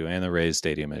Stadium issue and the Rays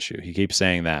Stadium issue, he keeps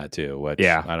saying that too, which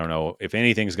I don't know if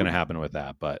anything's going to happen with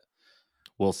that, but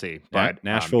we'll see. But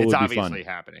Nashville it's would be obviously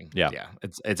fun. happening. Yeah.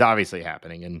 It's obviously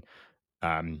happening.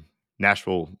 And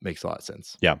Nashville makes a lot of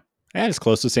sense. Yeah. And it's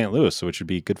close to St. Louis, which would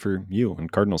be good for you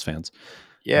and Cardinals fans.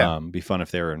 Yeah. Be fun if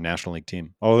they were a National League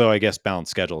team. Although I guess balanced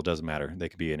schedule, it doesn't matter. They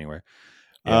could be anywhere.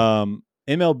 Yeah.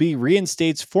 MLB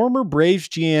reinstates former Braves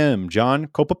GM John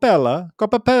Coppola.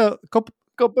 Coppola.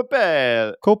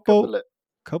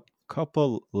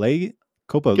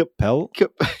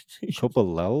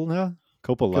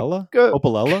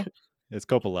 It's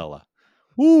Coppolella.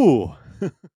 Ooh.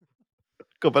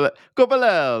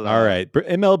 Coppolella. All right.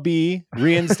 MLB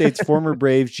reinstates former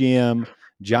Braves GM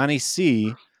Johnny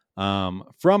C.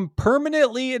 From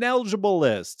permanently ineligible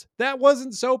list. That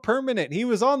wasn't so permanent. He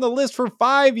was on the list for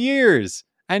 5 years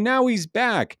and now he's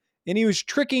back and he was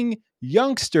tricking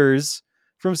youngsters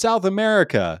from South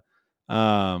America.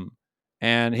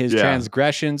 And his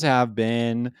transgressions have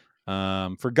been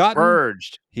forgotten.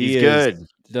 Purged. He's good.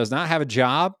 Does not have a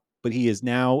job, but he is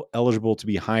now eligible to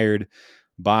be hired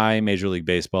by Major League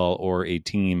Baseball or a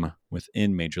team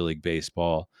within Major League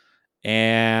Baseball.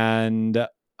 And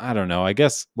I don't know. I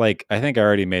guess like I think I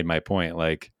already made my point.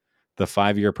 Like the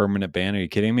 5-year permanent ban. Are you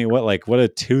kidding me? What a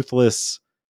toothless.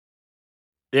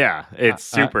 Yeah, it's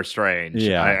super strange.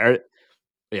 Yeah.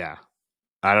 Yeah,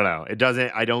 I don't know. It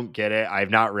doesn't. I don't get it. I've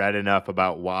not read enough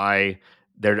about why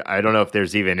there. I don't know if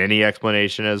there's even any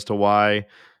explanation as to why.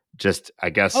 Just I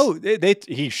guess. Oh,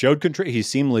 he showed control. He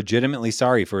seemed legitimately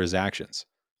sorry for his actions.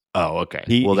 Oh, okay.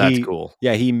 He Well, that's he cool.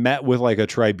 yeah, he met with like a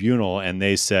tribunal and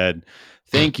they said,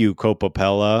 "Thank you,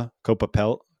 Copapella. Copa.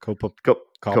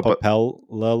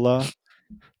 Copapella.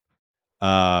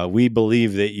 We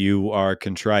believe that you are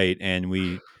contrite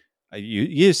and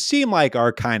you seem like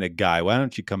our kind of guy. Why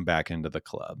don't you come back into the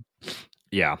club?"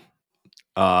 Yeah.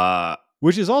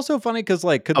 Which is also funny because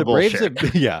like could A the Braves have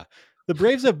bullshit. the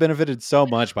Braves have benefited so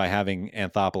much by having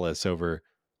Anthopoulos over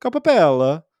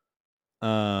Copapella.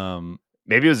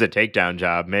 Maybe it was a takedown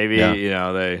job. Maybe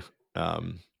Yeah. they.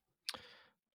 Um,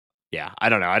 yeah, I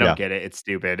don't know. I Yeah. don't get it. It's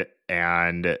stupid.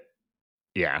 And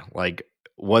yeah, like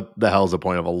what the hell's the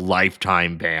point of a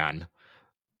lifetime ban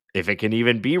if it can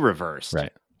even be reversed?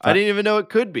 Right. I didn't even know it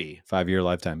could be. 5-year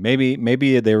lifetime.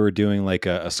 Maybe they were doing like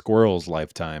a squirrel's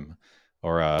lifetime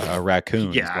or a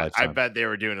raccoon's Yeah, I lifetime. bet they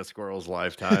were doing a squirrel's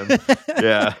lifetime.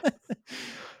 Yeah.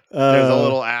 There's a Uh,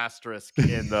 little asterisk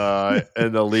in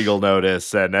the legal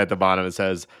notice, and at the bottom it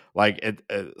says like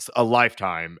it's a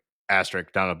lifetime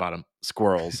asterisk down at the bottom.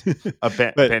 Squirrels, but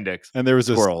appendix, and there was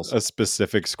squirrels. a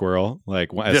specific squirrel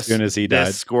like as soon as he This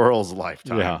died. squirrel's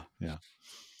lifetime. Yeah.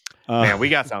 Man, we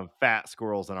got some fat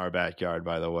squirrels in our backyard,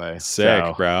 by the way. Sick,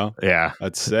 So bro. yeah,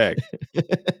 That's sick.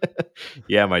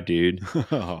 yeah, my dude.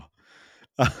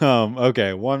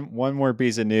 Okay, one more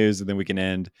piece of news, and then we can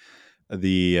end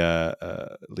the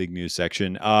league news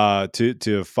section.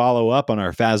 To follow up on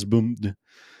our Fazboomed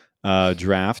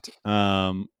draft,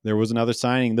 there was another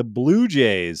signing. The Blue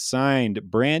Jays signed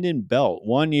Brandon Belt,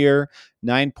 1 year,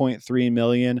 $9.3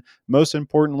 million. Most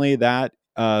importantly, that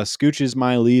scooches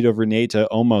my lead over Nate to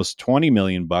almost $20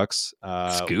 million.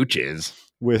 Scooches.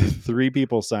 With 3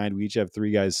 people signed, we each have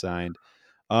 3 guys signed.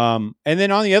 And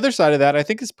then on the other side of that, I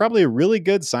think it's probably a really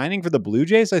good signing for the Blue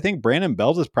Jays. I think Brandon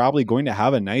Belt is probably going to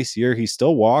have a nice year. He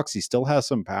still walks. He still has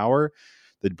some power.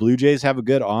 The Blue Jays have a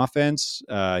good offense.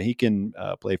 He can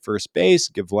play first base,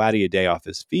 give Vladdy a day off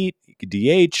his feet. He could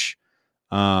DH.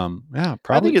 Yeah, I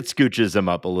probably. think it scooches them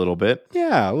up a little bit.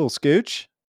 Yeah, a little scooch.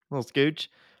 Little scooch.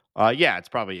 Yeah, it's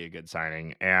probably a good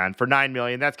signing. And for $9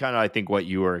 million, that's kind of I think what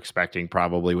you were expecting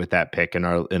probably with that pick in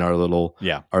our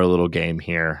little game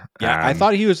here. Yeah, I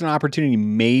thought he was an opportunity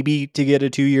maybe to get a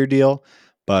 2-year deal,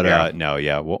 but no,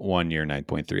 1 year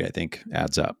 9.3 I think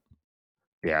adds up.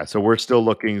 Yeah, so we're still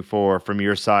looking for, from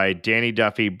your side, Danny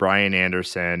Duffy, Brian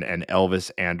Anderson, and Elvis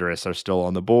Andrus are still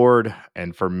on the board.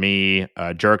 And for me,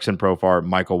 Jerkson Profar,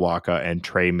 Michael Wacha, and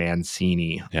Trey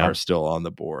Mancini are still on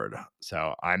the board.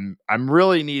 So I'm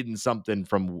really needing something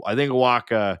from, I think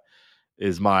Wacha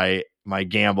is my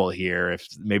gamble here. If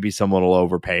maybe someone will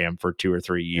overpay him for 2 or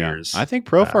 3 years. I think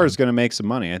Profar is going to make some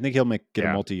money. I think he'll get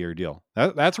a multi-year deal.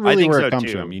 That's really where it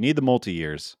comes from. You need the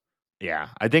multi-years. Yeah,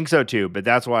 I think so too. But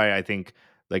that's why I think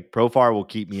like Profar will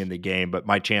keep me in the game. But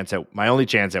my only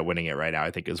chance at winning it right now,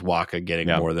 I think, is Wacha getting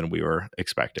more than we were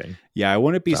expecting. Yeah, I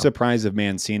wouldn't be surprised if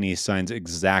Mancini signs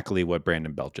exactly what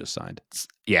Brandon Belt just signed.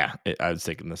 Yeah, I was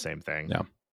thinking the same thing. Yeah,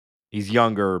 he's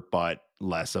younger, but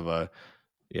less of a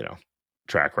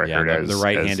track record. Yeah, the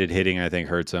right-handed hitting I think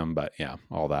hurts him, but yeah,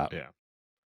 all that. Yeah.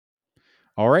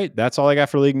 All right, that's all I got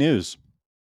for league news.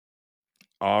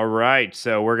 All right,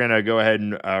 so we're gonna go ahead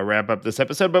and wrap up this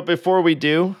episode. But before we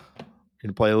do, we're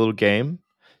gonna play a little game.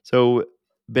 So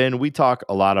Ben, we talk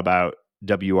a lot about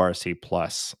WRC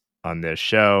Plus on this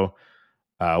show.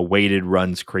 Weighted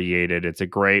runs created. It's a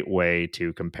great way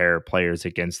to compare players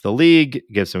against the league,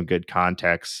 give some good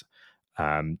context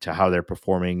to how they're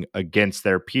performing against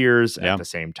their peers at the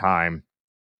same time.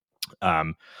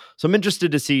 So I'm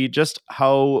interested to see just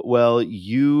how well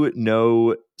you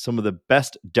know some of the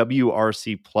best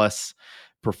WRC Plus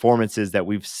performances that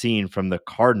we've seen from the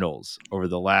Cardinals over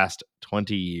the last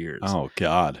 20 years. Oh,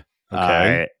 God.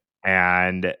 Okay.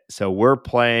 And so we're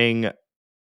playing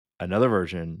another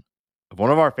version of one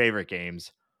of our favorite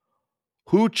games,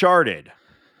 Who Charted?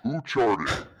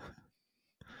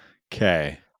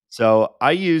 Okay. So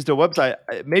I used a website.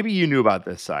 Maybe you knew about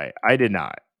this site. I did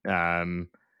not.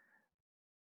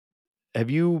 Have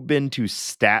you been to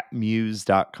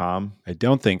statmuse.com? I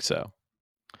don't think so.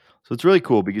 So it's really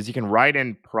cool because you can write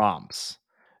in prompts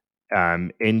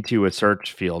into a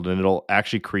search field and it'll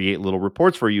actually create little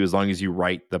reports for you as long as you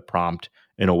write the prompt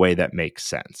in a way that makes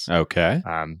sense. Okay.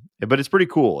 But it's pretty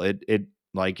cool. It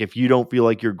Like if you don't feel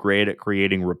like you're great at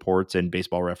creating reports in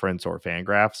Baseball Reference or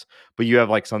Fangraphs, but you have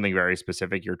like something very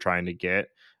specific you're trying to get,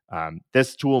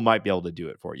 this tool might be able to do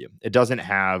it for you. It doesn't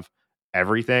have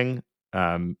everything.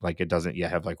 Like it doesn't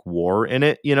yet have like WAR in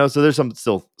it, so there's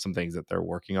still some things that they're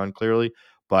working on clearly.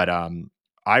 But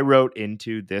I wrote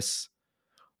into this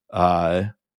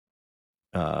Website?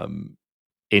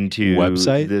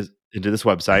 into this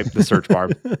website, the search bar.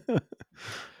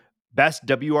 Best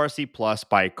WRC plus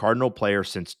by a Cardinal player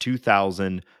since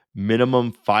 2000,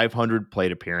 minimum 500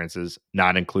 plate appearances,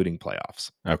 not including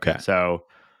playoffs. Okay. So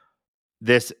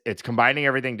it's combining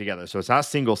everything together. So it's not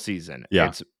single season. Yeah.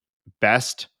 It's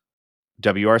best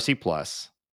WRC plus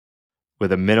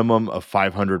with a minimum of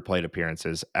 500 plate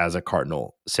appearances as a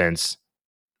Cardinal since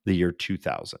the year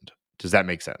 2000. Does that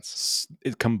make sense?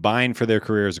 It combined for their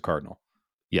career as a Cardinal.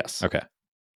 Yes. Okay.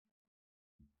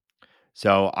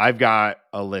 So I've got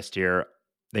a list here.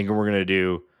 Thinking we're going to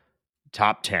do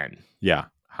top 10. Yeah.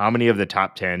 How many of the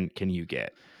top 10 can you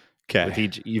get? Okay. With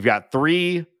each, you've got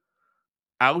 3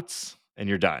 outs and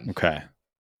you're done. Okay.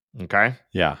 Okay.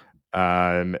 Yeah.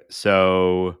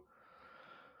 So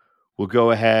we'll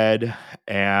go ahead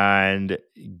and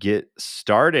get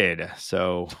started.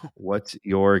 So what's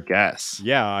your guess?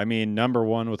 Yeah. I mean, number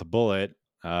 1 with a bullet,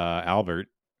 Albert.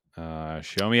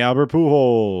 Show me Albert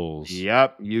Pujols.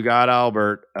 Yep, you got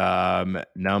Albert.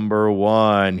 Number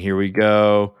 1. Here we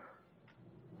go.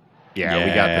 Yeah,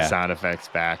 we got the sound effects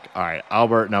back. All right,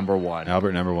 Albert number 1.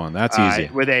 Albert number 1. That's easy.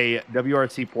 With a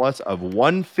WRC plus of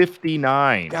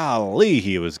 159. Golly,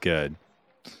 he was good.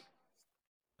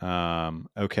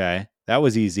 Okay, that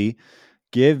was easy.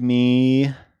 Give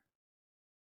me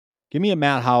a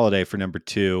Matt Holliday for number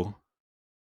 2.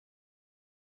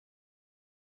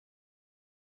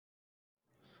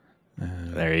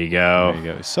 There you go. There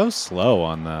you go. So slow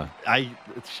on the.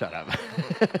 Shut up.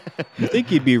 You think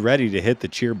you'd be ready to hit the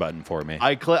cheer button for me?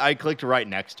 I clicked right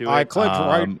next to it. I clicked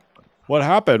right. What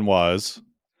happened was.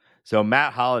 So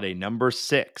Matt Holliday, number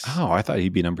 6. Oh, I thought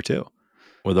he'd be number 2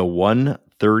 with a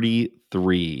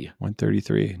 133.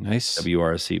 133, nice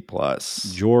WRC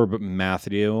plus. Jorb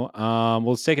Matthew.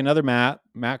 Let's take another Matt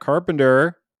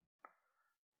Carpenter.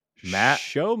 Matt,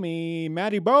 show me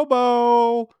Matty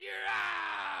Bobo. Yeah.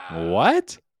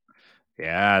 What?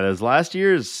 Yeah, those last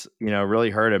years, really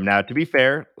hurt him. Now, to be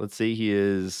fair, let's see. He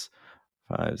is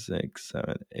 5, 6,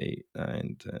 7, 8,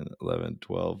 9, 10, 11,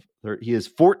 12, 13. He is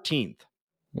 14th.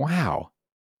 Wow.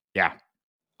 Yeah.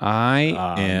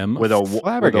 I am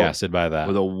flabbergasted by that.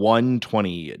 With a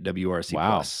 120 WRC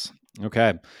plus.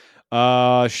 Okay.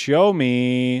 Show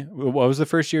me. What was the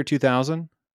first year? 2000?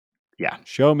 Yeah.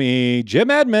 Show me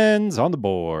Jim Edmonds on the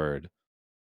board.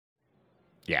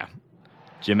 Yeah.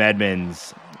 Jim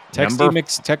Edmonds.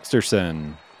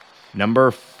 Texterson.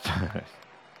 Number 5.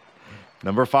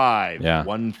 Yeah.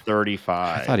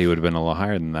 135. I thought he would have been a little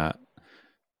higher than that.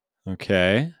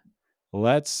 Okay.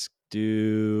 Let's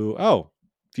do...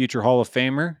 future Hall of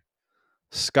Famer.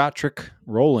 Scottrick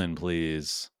Rowland,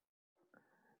 please.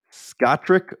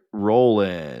 Scottrick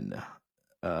Rowland.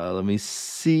 Let me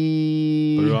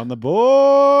see. Put it on the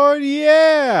board.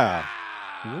 Yeah.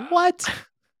 What?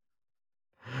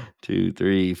 2,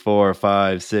 3, 4,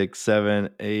 5, 6, 7,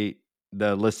 8.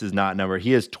 The list is not numbered.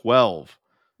 He is 12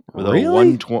 with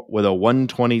really? with a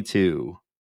 122.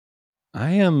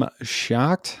 I am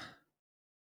shocked.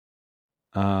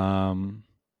 And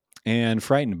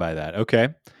frightened by that. Okay.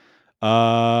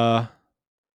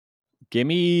 Give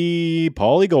me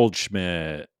Paulie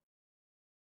Goldschmidt.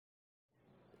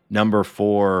 Number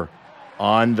 4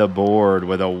 on the board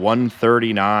with a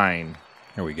 139.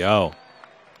 Here we go.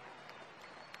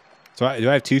 So do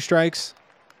I have 2 strikes?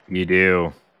 You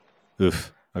do.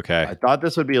 Oof. Okay. I thought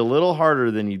this would be a little harder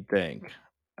than you'd think.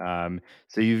 So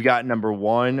you've got number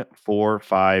 1, 4,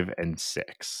 5, and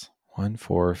 6. 1,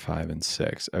 4, 5, and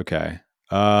 6. Okay.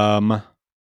 Man,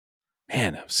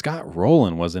 if Scott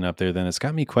Rowland wasn't up there, then it's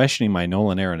got me questioning my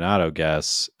Nolan Arenado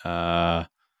guess. But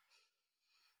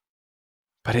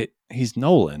he's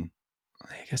Nolan.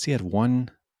 I guess he had one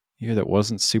year that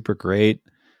wasn't super great.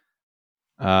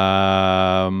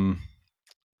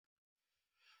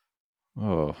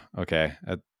 Oh, okay.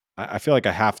 I feel like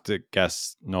I have to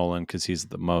guess Nolan because he's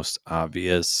the most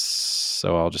obvious.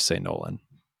 So I'll just say Nolan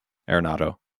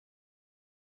Arenado.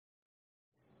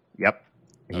 Yep.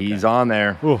 He's on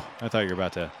there. Ooh, I thought you were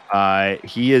about to.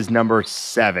 He is number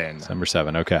 7. Number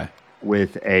 7. Okay.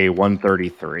 With a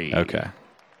 133. Okay.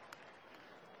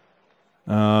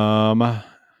 7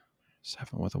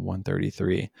 with a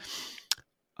 133.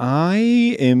 I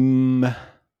am, and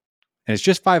it's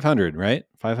just 500, right?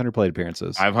 500 plate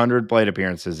appearances. 500 plate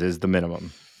appearances is the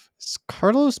minimum. Is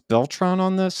Carlos Beltran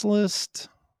on this list?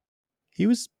 He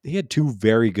had 2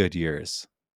 very good years.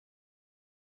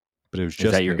 But it was just...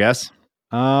 Is that your guess?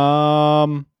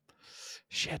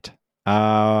 Shit.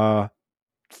 I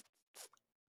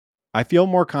feel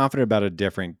more confident about a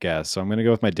different guess, so I'm going to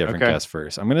go with my different guess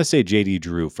first. I'm going to say JD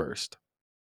Drew first.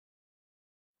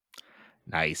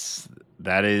 Nice.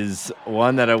 That is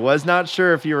one that I was not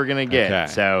sure if you were going to get. Okay.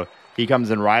 So he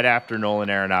comes in right after Nolan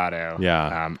Arenado.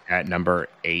 Yeah. At number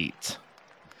 8.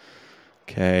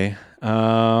 Okay.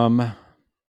 Then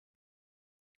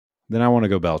I want to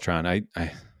go Beltran. I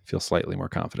feel slightly more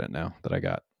confident now that I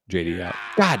got JD out.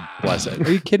 God bless it.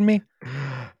 Are you kidding me?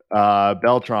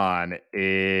 Beltran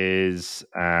is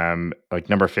like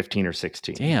number 15 or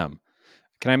 16. Damn.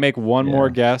 Can I make one more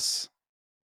guess?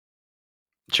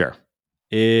 Sure.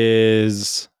 Oh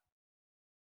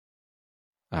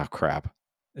crap.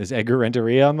 Is Edgar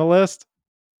Renteria on the list?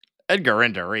 Edgar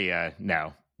Renteria,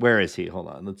 no. Where is he? Hold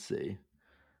on, let's see.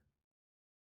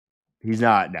 He's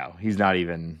not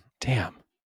even. Damn.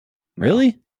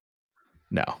 Really?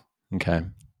 No. Okay.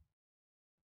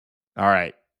 All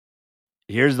right.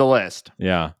 Here's the list.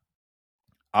 Yeah.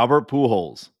 Albert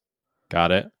Pujols.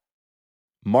 Got it.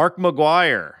 Mark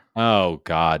McGwire. Oh,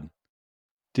 God.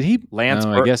 Did he?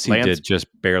 I guess he did just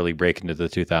barely break into the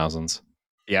 2000s.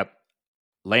 Yep.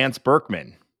 Lance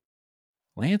Berkman.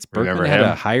 Lance Berkman had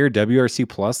a higher WRC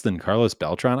plus than Carlos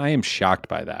Beltran? I am shocked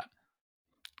by that.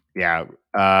 Yeah.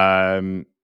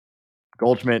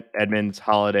 Goldschmidt, Edmonds,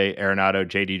 Holiday, Arenado,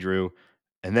 JD Drew,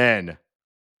 and then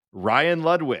Ryan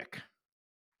Ludwig.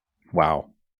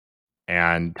 Wow.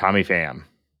 And Tommy Pham.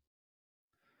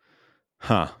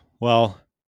 Huh. Well,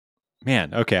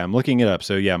 man, okay, I'm looking it up.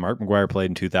 So, yeah, Mark McGwire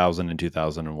played in 2000 and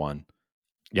 2001.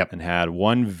 Yep. And had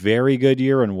one very good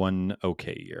year and one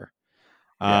okay year.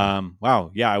 Yeah. Wow.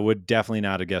 Yeah, I would definitely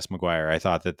not have guessed McGwire. I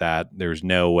thought that there's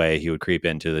no way he would creep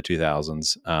into the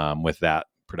 2000s with that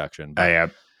production.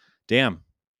 But, damn.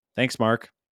 Thanks,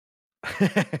 Mark.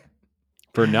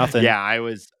 For nothing. Yeah,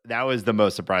 that was the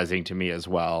most surprising to me as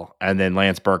well. And then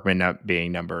Lance Berkman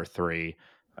being number 3.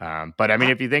 But I mean,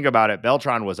 if you think about it,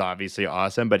 Beltran was obviously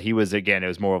awesome, but it was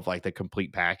more of like the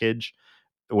complete package.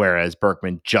 Whereas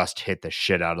Berkman just hit the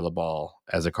shit out of the ball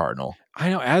as a Cardinal. I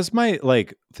know. As my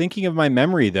thinking of my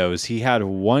memory, though, is he had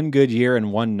one good year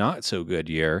and one not so good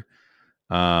year.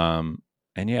 And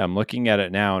yeah, I'm looking at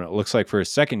it now, and it looks like for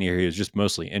his second year, he was just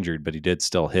mostly injured, but he did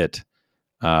still hit,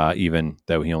 even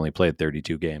though he only played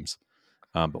 32 games.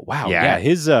 But wow, yeah,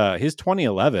 his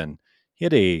 2011, he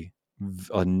had a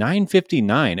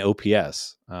 959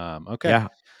 OPS. Okay, yeah,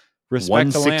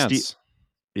 respect to Lance.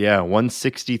 Yeah,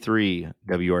 163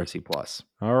 WRC plus.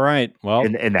 All right. Well,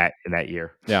 in that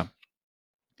year. Yeah.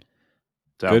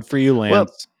 So good for you, Lance. Well,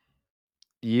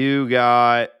 you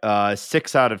got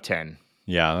 6 out of 10.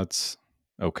 Yeah, that's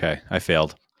okay. I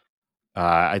failed.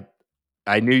 I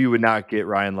knew you would not get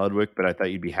Ryan Ludwig, but I thought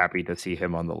you'd be happy to see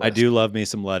him on the list. I do love me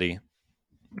some Luddy.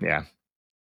 Yeah.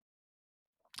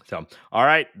 So, all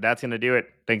right, that's going to do it.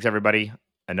 Thanks, everybody.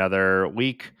 Another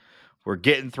week. We're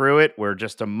getting through it. We're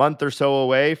just a month or so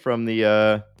away from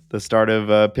the start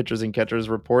of pitchers and catchers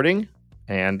reporting,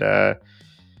 and I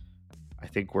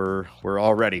think we're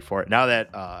all ready for it. Now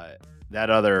that that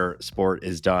other sport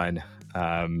is done,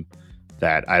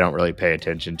 that I don't really pay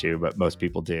attention to, but most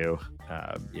people do.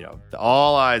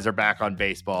 All eyes are back on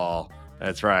baseball.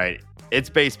 That's right. It's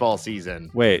baseball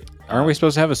season. Wait, aren't we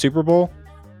supposed to have a Super Bowl?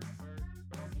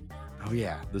 Oh,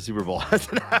 yeah. The Super Bowl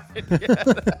hasn't happened yet.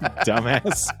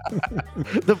 Dumbass.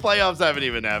 The playoffs haven't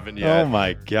even happened yet. Oh,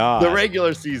 my God. The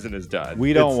regular season is done.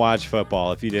 We don't watch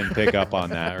football, if you didn't pick up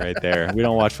on that right there. We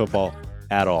don't watch football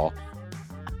at all.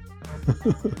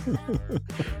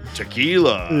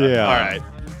 Tequila. Yeah. All right.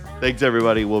 Thanks,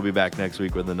 everybody. We'll be back next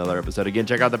week with another episode. Again,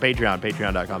 check out the Patreon,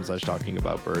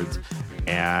 patreon.com/talkingaboutbirds.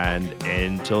 And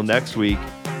until next week,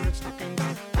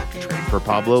 trade for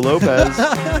Pablo Lopez.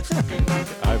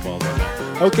 Eyeballs on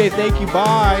that. Okay, thank you.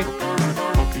 Bye.